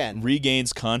 Again,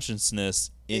 regains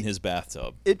consciousness in his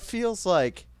bathtub. it feels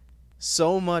like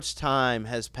so much time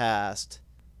has passed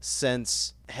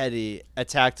since Hetty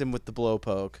attacked him with the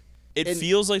blowpoke. It And-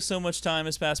 feels like so much time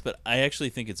has passed, but I actually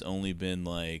think it's only been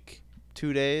like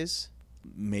 2 days?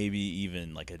 maybe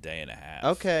even like a day and a half.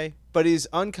 Okay. But he's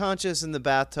unconscious in the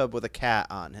bathtub with a cat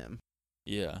on him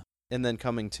Yeah. and then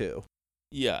coming to.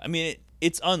 Yeah. I mean,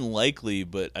 it's unlikely,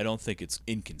 but I don't think it's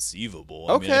inconceivable.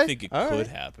 I mean, I think it All could right.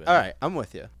 happen. All right. I'm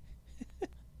with you.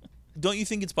 Don't you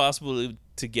think it's possible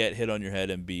to get hit on your head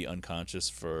and be unconscious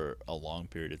for a long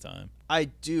period of time? I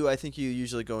do. I think you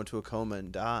usually go into a coma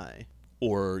and die.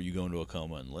 Or you go into a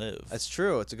coma and live. That's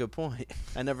true. It's a good point.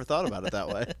 I never thought about it that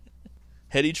way.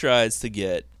 Hetty tries to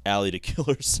get Allie to kill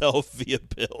herself via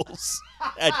pills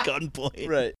at gunpoint.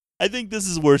 Right. I think this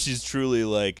is where she's truly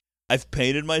like, I've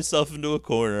painted myself into a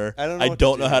corner. I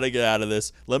don't know how to get out of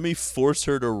this. Let me force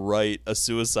her to write a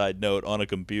suicide note on a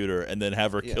computer and then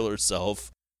have her kill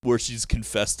herself where she's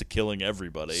confessed to killing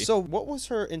everybody. So what was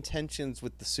her intentions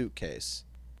with the suitcase,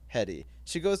 Hetty?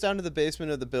 She goes down to the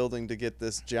basement of the building to get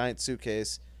this giant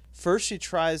suitcase. First, she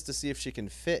tries to see if she can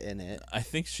fit in it. I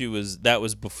think that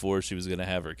was before she was going to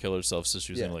have her kill herself, so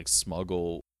she was going to like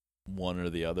smuggle one or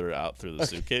the other out through the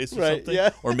suitcase or something.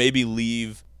 Yeah. Or maybe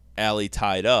leave Allie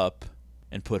tied up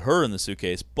and put her in the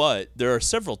suitcase. But there are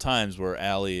several times where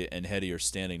Allie and Hetty are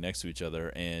standing next to each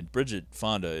other, and Bridget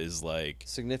Fonda is like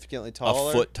significantly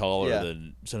taller, a foot taller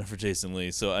than Jennifer Jason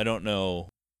Leigh. So I don't know.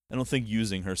 I don't think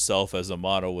using herself as a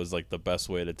model was like the best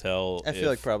way to tell. I feel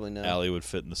like probably not. Allie would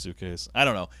fit in the suitcase. I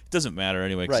don't know. It doesn't matter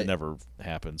anyway because it never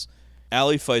happens.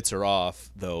 Allie fights her off,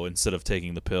 though, instead of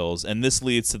taking the pills. And this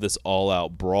leads to this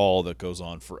all-out brawl that goes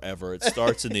on forever. It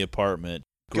starts in the apartment.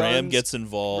 Graham gets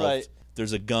involved. Right.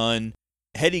 There's a gun.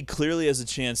 Hetty clearly has a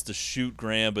chance to shoot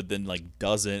Graham, but then like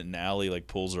doesn't, and Allie like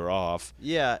pulls her off.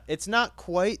 Yeah, it's not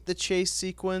quite the chase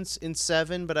sequence in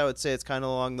 7, but I would say it's kind of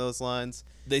along those lines.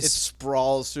 It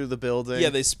sprawls through the building. Yeah,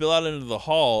 they spill out into the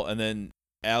hall, and then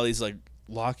Allie's like,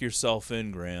 lock yourself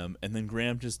in, Graham. And then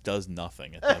Graham just does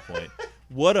nothing at that point.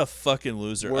 What a fucking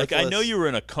loser. Worthless. Like, I know you were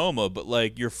in a coma, but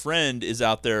like your friend is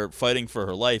out there fighting for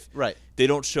her life. Right. They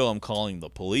don't show him calling the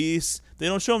police. They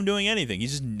don't show him doing anything.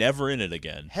 He's just never in it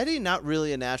again. Hetty not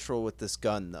really a natural with this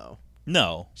gun, though.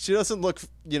 No. She doesn't look,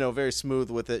 very smooth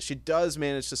with it. She does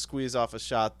manage to squeeze off a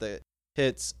shot that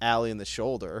hits Allie in the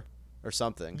shoulder or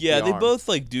something. Yeah, the they arm. both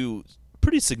like do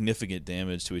pretty significant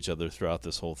damage to each other throughout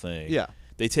this whole thing. Yeah.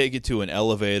 They take it to an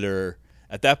elevator.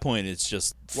 At that point, it's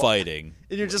just fighting.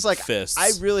 And you're just like, fists.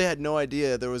 I really had no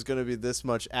idea there was going to be this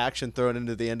much action thrown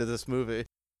into the end of this movie.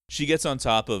 She gets on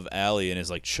top of Allie and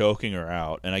is like choking her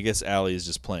out. And I guess Allie is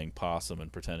just playing possum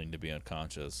and pretending to be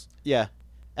unconscious. Yeah.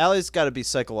 Allie's got to be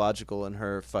psychological in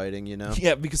her fighting,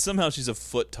 Yeah, because somehow she's a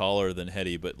foot taller than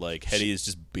Hetty, but like Hetty is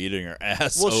just beating her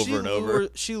ass over and over.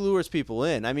 She lures people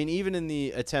in. I mean, even in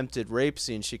the attempted rape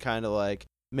scene, she kind of like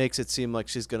makes it seem like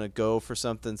she's going to go for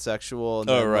something sexual and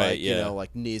then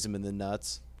like knees him in the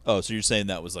nuts. Oh, so you're saying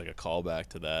that was like a callback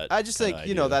to that? I just think,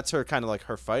 that's her kind of like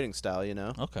her fighting style,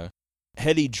 Okay.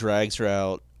 Hetty drags her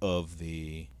out of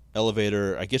the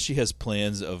elevator. I guess she has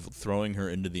plans of throwing her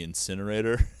into the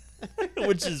incinerator,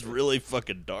 which is really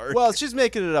fucking dark. Well, she's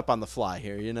making it up on the fly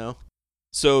here,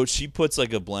 So she puts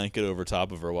like a blanket over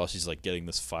top of her while she's like getting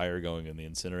this fire going in the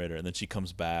incinerator, and then she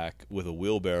comes back with a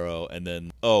wheelbarrow, and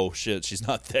then, oh shit, she's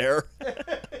not there.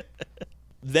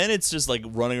 Then it's just like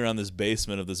running around this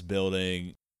basement of this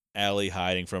building, Allie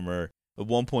hiding from her. At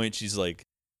one point, she's like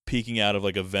peeking out of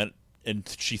like a vent, and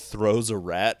she throws a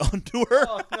rat onto her.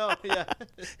 Oh, no, yeah.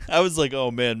 I was like,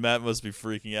 oh man, Matt must be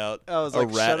freaking out. I was a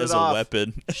like, rat as a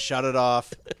weapon. Shut it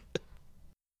off.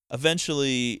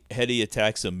 Eventually, Hetty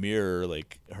attacks a mirror,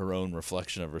 like her own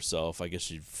reflection of herself. I guess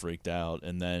she freaked out.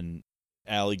 And then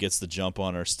Allie gets the jump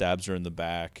on her, stabs her in the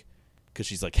back because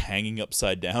she's like hanging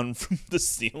upside down from the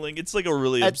ceiling. It's like a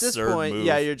really absurd At this point, move.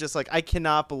 yeah, you're just like, I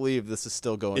cannot believe this is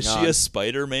still going on. Is she a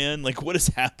Spider-Man? Like, what is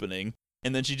happening?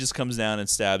 And then she just comes down and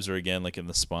stabs her again, like in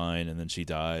the spine, and then she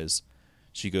dies.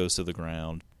 She goes to the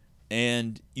ground.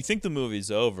 And you think the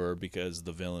movie's over because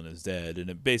the villain is dead,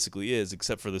 and it basically is,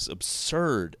 except for this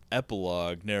absurd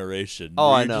epilogue narration. Oh,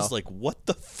 where I you're know. just like, what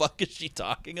the fuck is she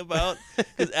talking about?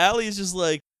 Because Allie is just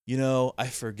like, I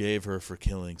forgave her for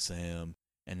killing Sam,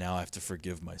 and now I have to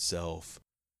forgive myself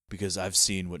because I've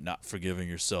seen what not forgiving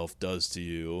yourself does to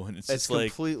you. And it's just like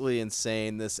completely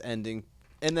insane, this ending.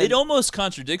 And then, it almost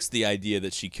contradicts the idea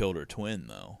that she killed her twin,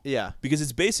 though. Yeah. Because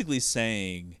it's basically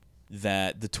saying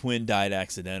that the twin died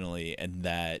accidentally and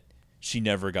that she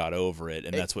never got over it,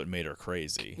 and that's what made her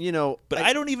crazy. But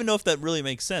I don't even know if that really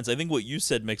makes sense. I think what you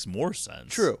said makes more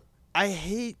sense. True. I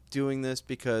hate doing this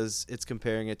because it's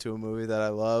comparing it to a movie that I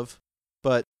love,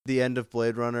 but the end of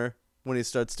Blade Runner, when he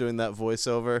starts doing that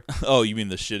voiceover. Oh, you mean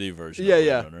the shitty version yeah, of Blade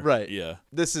yeah, Runner. right. Yeah.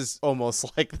 This is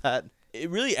almost like that. It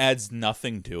really adds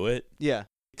nothing to it. Yeah.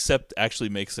 Except actually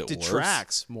makes it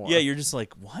Detracts worse. more. Yeah, you're just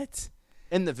like, what?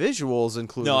 And the visuals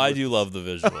include. No, I do love the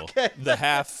visual. Okay.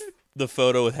 The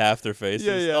photo with half their faces.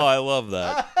 Yeah, yeah. Oh, I love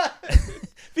that.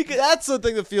 Because that's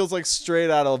something that feels like straight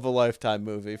out of a Lifetime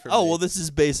movie for me. Oh, well, this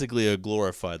is basically a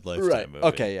glorified Lifetime movie.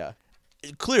 Okay, yeah.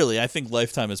 clearly, I think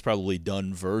Lifetime has probably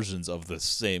done versions of the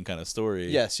same kind of story.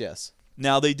 Yes.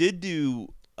 Now, they did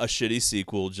do a shitty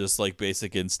sequel, just like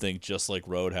Basic Instinct, just like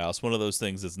Roadhouse. One of those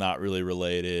things that's not really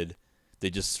related. They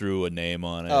just threw a name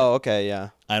on it. Oh, okay, yeah.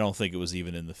 I don't think it was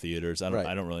even in the theaters. I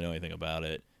don't really know anything about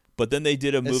it. But then they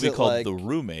did a Is movie it called like The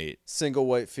Roommate. Single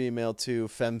white female to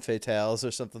femme fatales or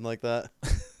something like that.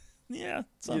 Yeah,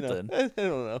 something. You know, I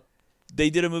don't know. They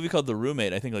did a movie called The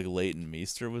Roommate. I think like Leighton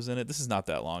Meester was in it. This is not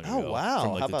that long ago. Oh wow!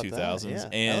 From like How the about 2000s. that? Yeah,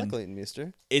 And I like Leighton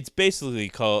Meester. it's basically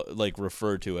called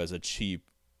referred to as a cheap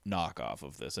knockoff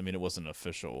of this. I mean, it wasn't an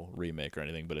official remake or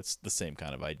anything, but it's the same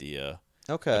kind of idea.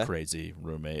 Okay. A crazy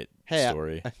roommate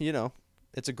story. You know,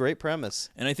 it's a great premise.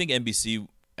 And I think NBC,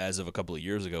 as of a couple of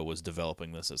years ago, was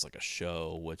developing this as like a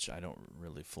show, which I don't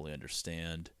really fully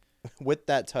understand. With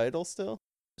that title still?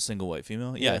 Single white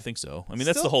female? Yeah, Yeah. I think so. I mean,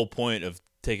 that's the whole point of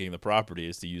taking the property,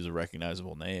 is to use a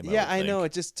recognizable name. Yeah, I think. know.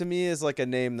 It just, to me, is like a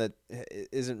name that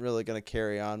isn't really going to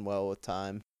carry on well with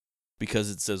time.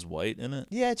 Because it says white in it?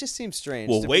 Yeah, it just seems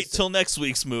strange. Well, to wait till next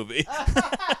week's movie.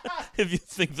 If you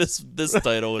think this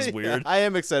title is weird. Yeah, I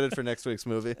am excited for next week's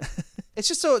movie. It's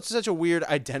just such a weird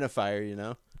identifier, you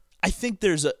know? I think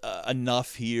there's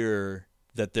enough here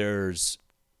that there's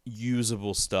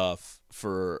usable stuff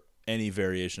for any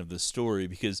variation of this story,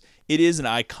 because it is an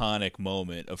iconic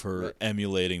moment of her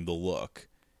emulating the look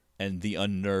and the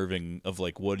unnerving of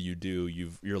like, what do?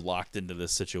 You're locked into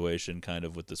this situation kind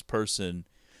of with this person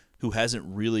who hasn't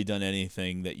really done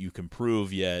anything that you can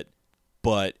prove yet,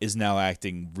 but is now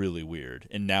acting really weird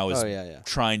and now is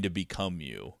trying to become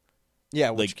you. Yeah,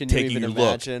 like which can you taking even your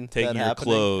imagine look, taking that your happening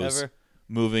clothes, ever?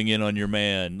 moving in on your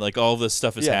man. Like all this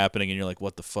stuff is happening and you're like,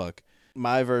 what the fuck?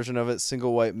 My version of it,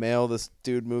 single white male, this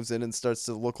dude moves in and starts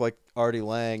to look like Artie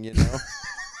Lang, you know?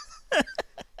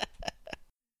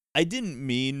 I didn't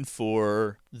mean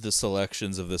for the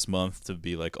selections of this month to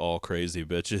be like all crazy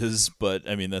bitches, but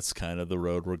I mean, that's kind of the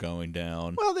road we're going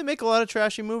down. Well, they make a lot of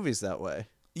trashy movies that way.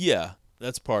 Yeah,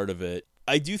 that's part of it.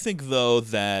 I do think, though,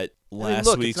 that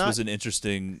last week's was an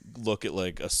interesting look at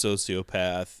like a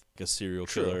sociopath, a serial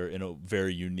killer in a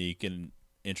very unique and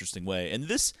interesting way. And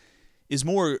this is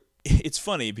more, it's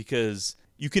funny because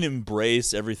you can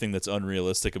embrace everything that's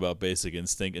unrealistic about Basic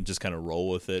Instinct and just kind of roll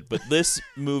with it. But this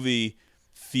movie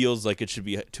feels like it should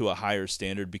be to a higher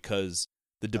standard because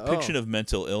the depiction of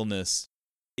mental illness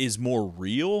is more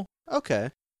real.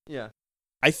 Okay. Yeah.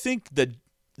 I think that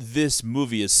this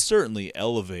movie is certainly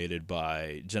elevated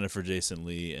by Jennifer Jason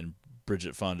Leigh and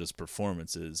Bridget Fonda's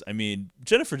performances. I mean,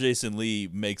 Jennifer Jason Leigh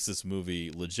makes this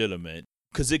movie legitimate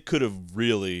because it could have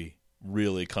really,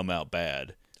 really come out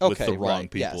bad with the wrong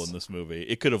people in this movie.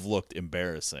 It could have looked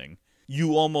embarrassing.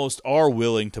 You almost are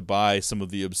willing to buy some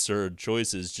of the absurd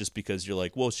choices just because you're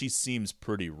like, well, she seems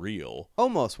pretty real.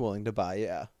 Almost willing to buy,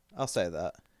 yeah. I'll say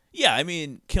that. Yeah, I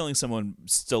mean, killing someone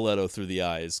stiletto through the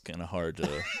eye is kind of hard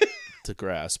to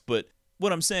grasp. But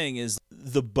what I'm saying is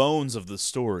the bones of the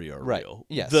story are real.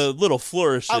 Yes. The little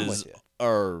flourishes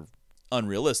are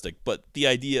unrealistic. But the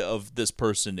idea of this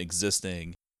person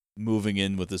existing, moving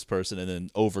in with this person, and then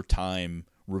over time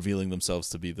revealing themselves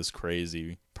to be this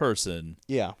crazy person.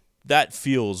 Yeah. That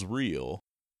feels real,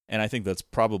 and I think that's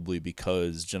probably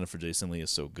because Jennifer Jason Leigh is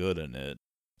so good in it,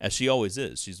 as she always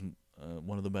is. She's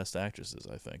one of the best actresses,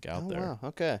 I think, out there. Wow,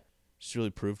 okay. She's really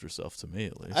proved herself to me,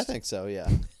 at least. I think so, yeah.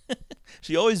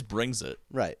 She always brings it.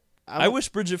 Right. I wish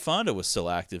Bridget Fonda was still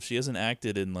active. She hasn't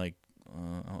acted in, like,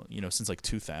 since, like,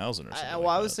 2000 or something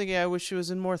I was thinking I wish she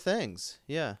was in more things.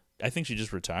 Yeah. I think she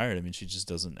just retired. I mean, she just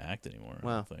doesn't act anymore, I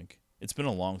don't think. It's been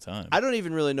a long time. I don't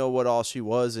even really know what all she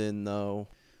was in, though.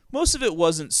 Most of it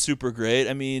wasn't super great.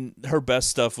 I mean, her best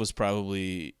stuff was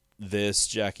probably this,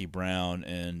 Jackie Brown,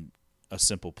 and A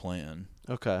Simple Plan.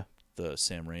 Okay. The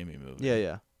Sam Raimi movie. Yeah,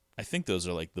 yeah. I think those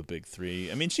are like the big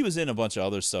three. I mean, she was in a bunch of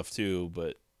other stuff too,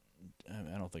 but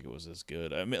I don't think it was as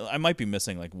good. I mean, I might be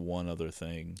missing like one other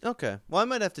thing. Okay. Well, I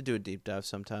might have to do a deep dive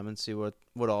sometime and see what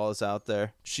all is out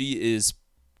there. She is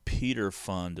Peter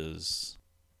Fonda's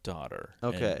daughter.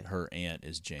 Okay. And her aunt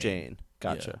is Jane. Jane.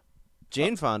 Gotcha. Yeah.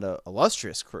 Jane Fonda,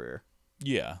 illustrious career.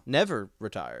 Yeah. Never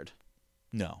retired.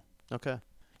 No. Okay.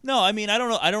 No, I mean, I don't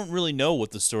know. I don't really know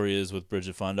what the story is with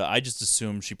Bridget Fonda. I just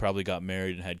assume she probably got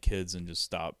married and had kids and just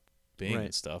stopped being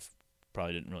and stuff.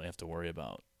 Probably didn't really have to worry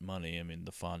about money. I mean,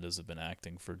 the Fondas have been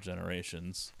acting for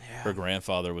generations. Yeah. Her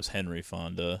grandfather was Henry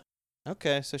Fonda.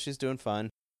 Okay, so she's doing fine.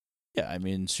 Yeah, I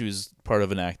mean, she was part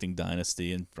of an acting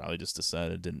dynasty and probably just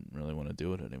decided didn't really want to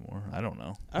do it anymore. I don't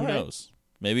know. Who knows?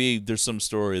 Maybe there's some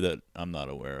story that I'm not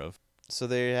aware of. So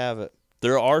there you have it.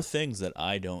 There are things that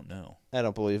I don't know. I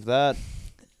don't believe that.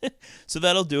 So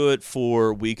that'll do it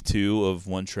for week 2 of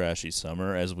One Trashy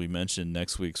Summer. As we mentioned,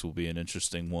 next week's will be an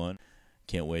interesting one.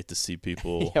 Can't wait to see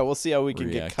people. Yeah, we'll see how we can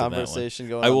react get conversation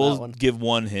going. I on will that one. give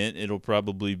one hint. It'll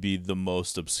probably be the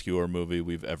most obscure movie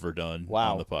we've ever done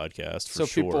on the podcast. For so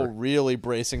sure. people really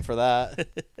bracing for that.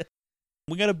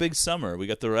 We got a big summer. We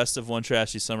got the rest of One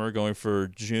Trashy Summer going for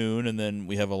June, and then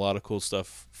we have a lot of cool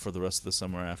stuff for the rest of the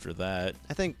summer after that.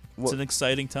 I think it's an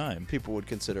exciting time. People would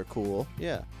consider cool.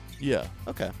 Yeah. Yeah.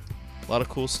 Okay. A lot of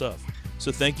cool stuff.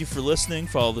 So thank you for listening.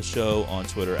 Follow the show on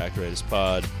Twitter,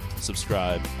 ActRightisPod.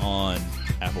 Subscribe on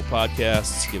Apple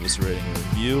Podcasts. Give us a rating and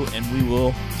review, and we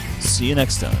will see you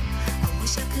next time. I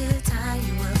wish I could tie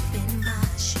you up in my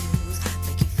shoes,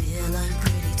 make you feel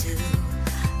unpretty too.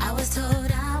 I was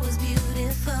told I was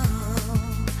beautiful,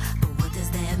 but what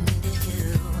does that mean to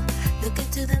you? Look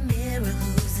into the mirror,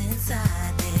 who's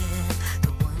inside there? The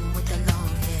one with the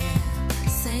long hair.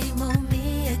 Same old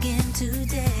me again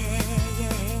today.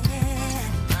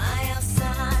 My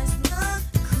outside's look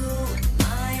cool,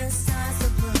 my inside's a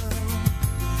blue.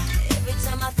 Every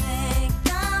time I think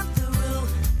I'm through,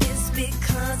 it's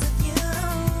because of you.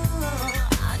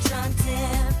 I try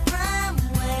different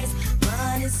ways,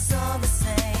 but it's all the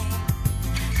same.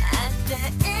 At the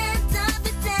end of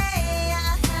the day,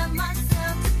 I have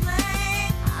myself to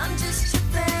blame. I'm just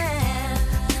tripping.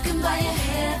 You can buy your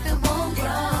hair if it won't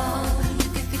grow. You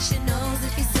can fix your nose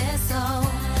if you said so.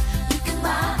 You can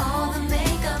buy all the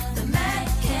makeup the Mac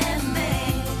can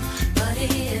make. But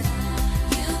if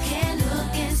you can't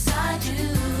look inside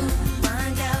you,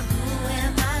 find out who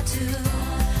am I to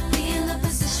be in the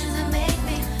position to make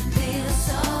me feel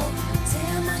so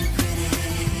damn unpretty.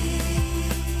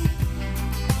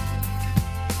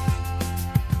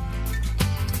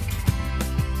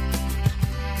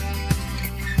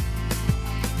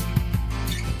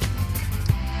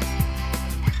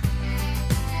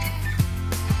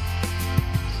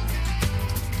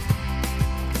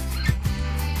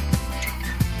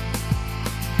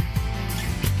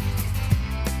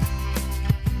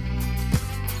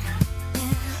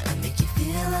 I make you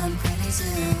feel unpretty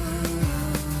too.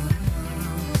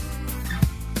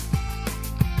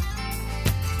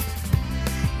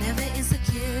 Never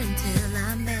insecure until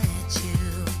I met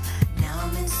you. Now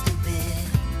I'm in stupid.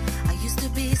 I used to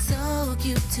be so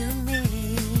cute to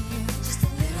me, just a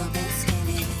little bit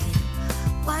skinny.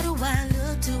 Why do I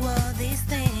look to all these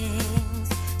things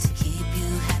to keep you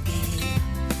happy?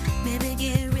 Maybe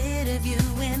get rid of you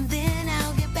and then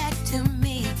I'll get back to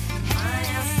me. My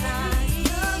outside's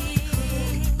look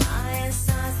cool, my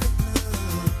inside's the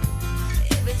blue.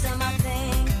 Every time I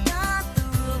think I'm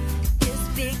through, it's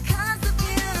because of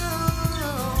you.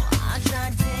 I try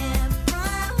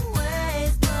different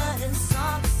ways, but it's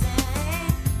all the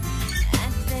same.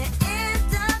 At the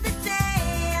end of the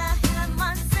day, I have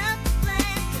myself to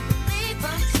blame. Can't believe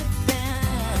I'm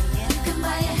tripping. You can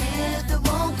buy your hair if it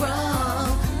won't grow.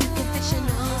 You can fix your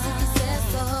nose if you said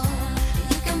so.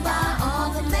 You can buy all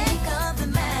the makeup the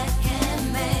Mac can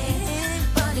make.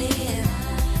 But if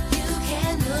you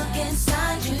can't look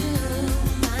inside you,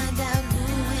 find out who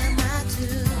am I to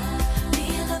be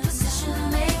in the position to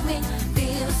make me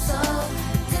feel so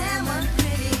damn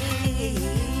unpretty.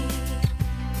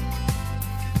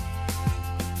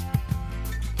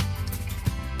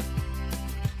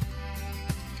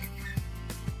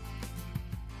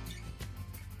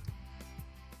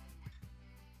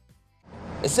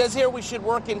 It says here we should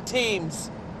work in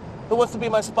teams. Who wants to be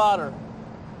my spotter?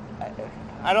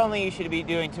 I don't think you should be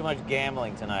doing too much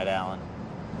gambling tonight, Alan.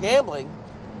 Gambling?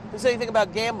 Who said anything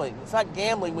about gambling? It's not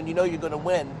gambling when you know you're going to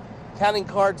win. Counting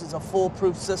cards is a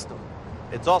foolproof system.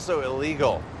 It's also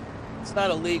illegal. It's not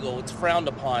illegal. It's frowned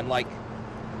upon, like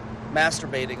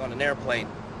masturbating on an airplane.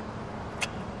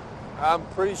 I'm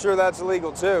pretty sure that's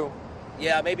illegal too.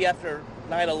 Yeah, maybe after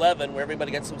 9/11, where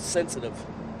everybody got so sensitive.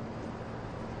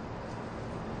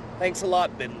 Thanks a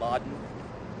lot, Bin Laden.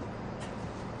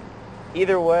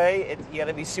 Either way, you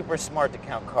gotta be super smart to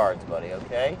count cards, buddy,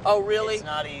 okay? Oh, really? It's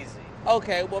not easy.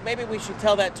 Okay, well, maybe we should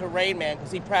tell that to Rain Man,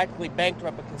 because he practically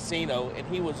bankrupt a casino, and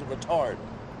he was a retard.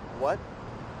 What?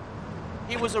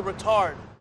 He was a retard.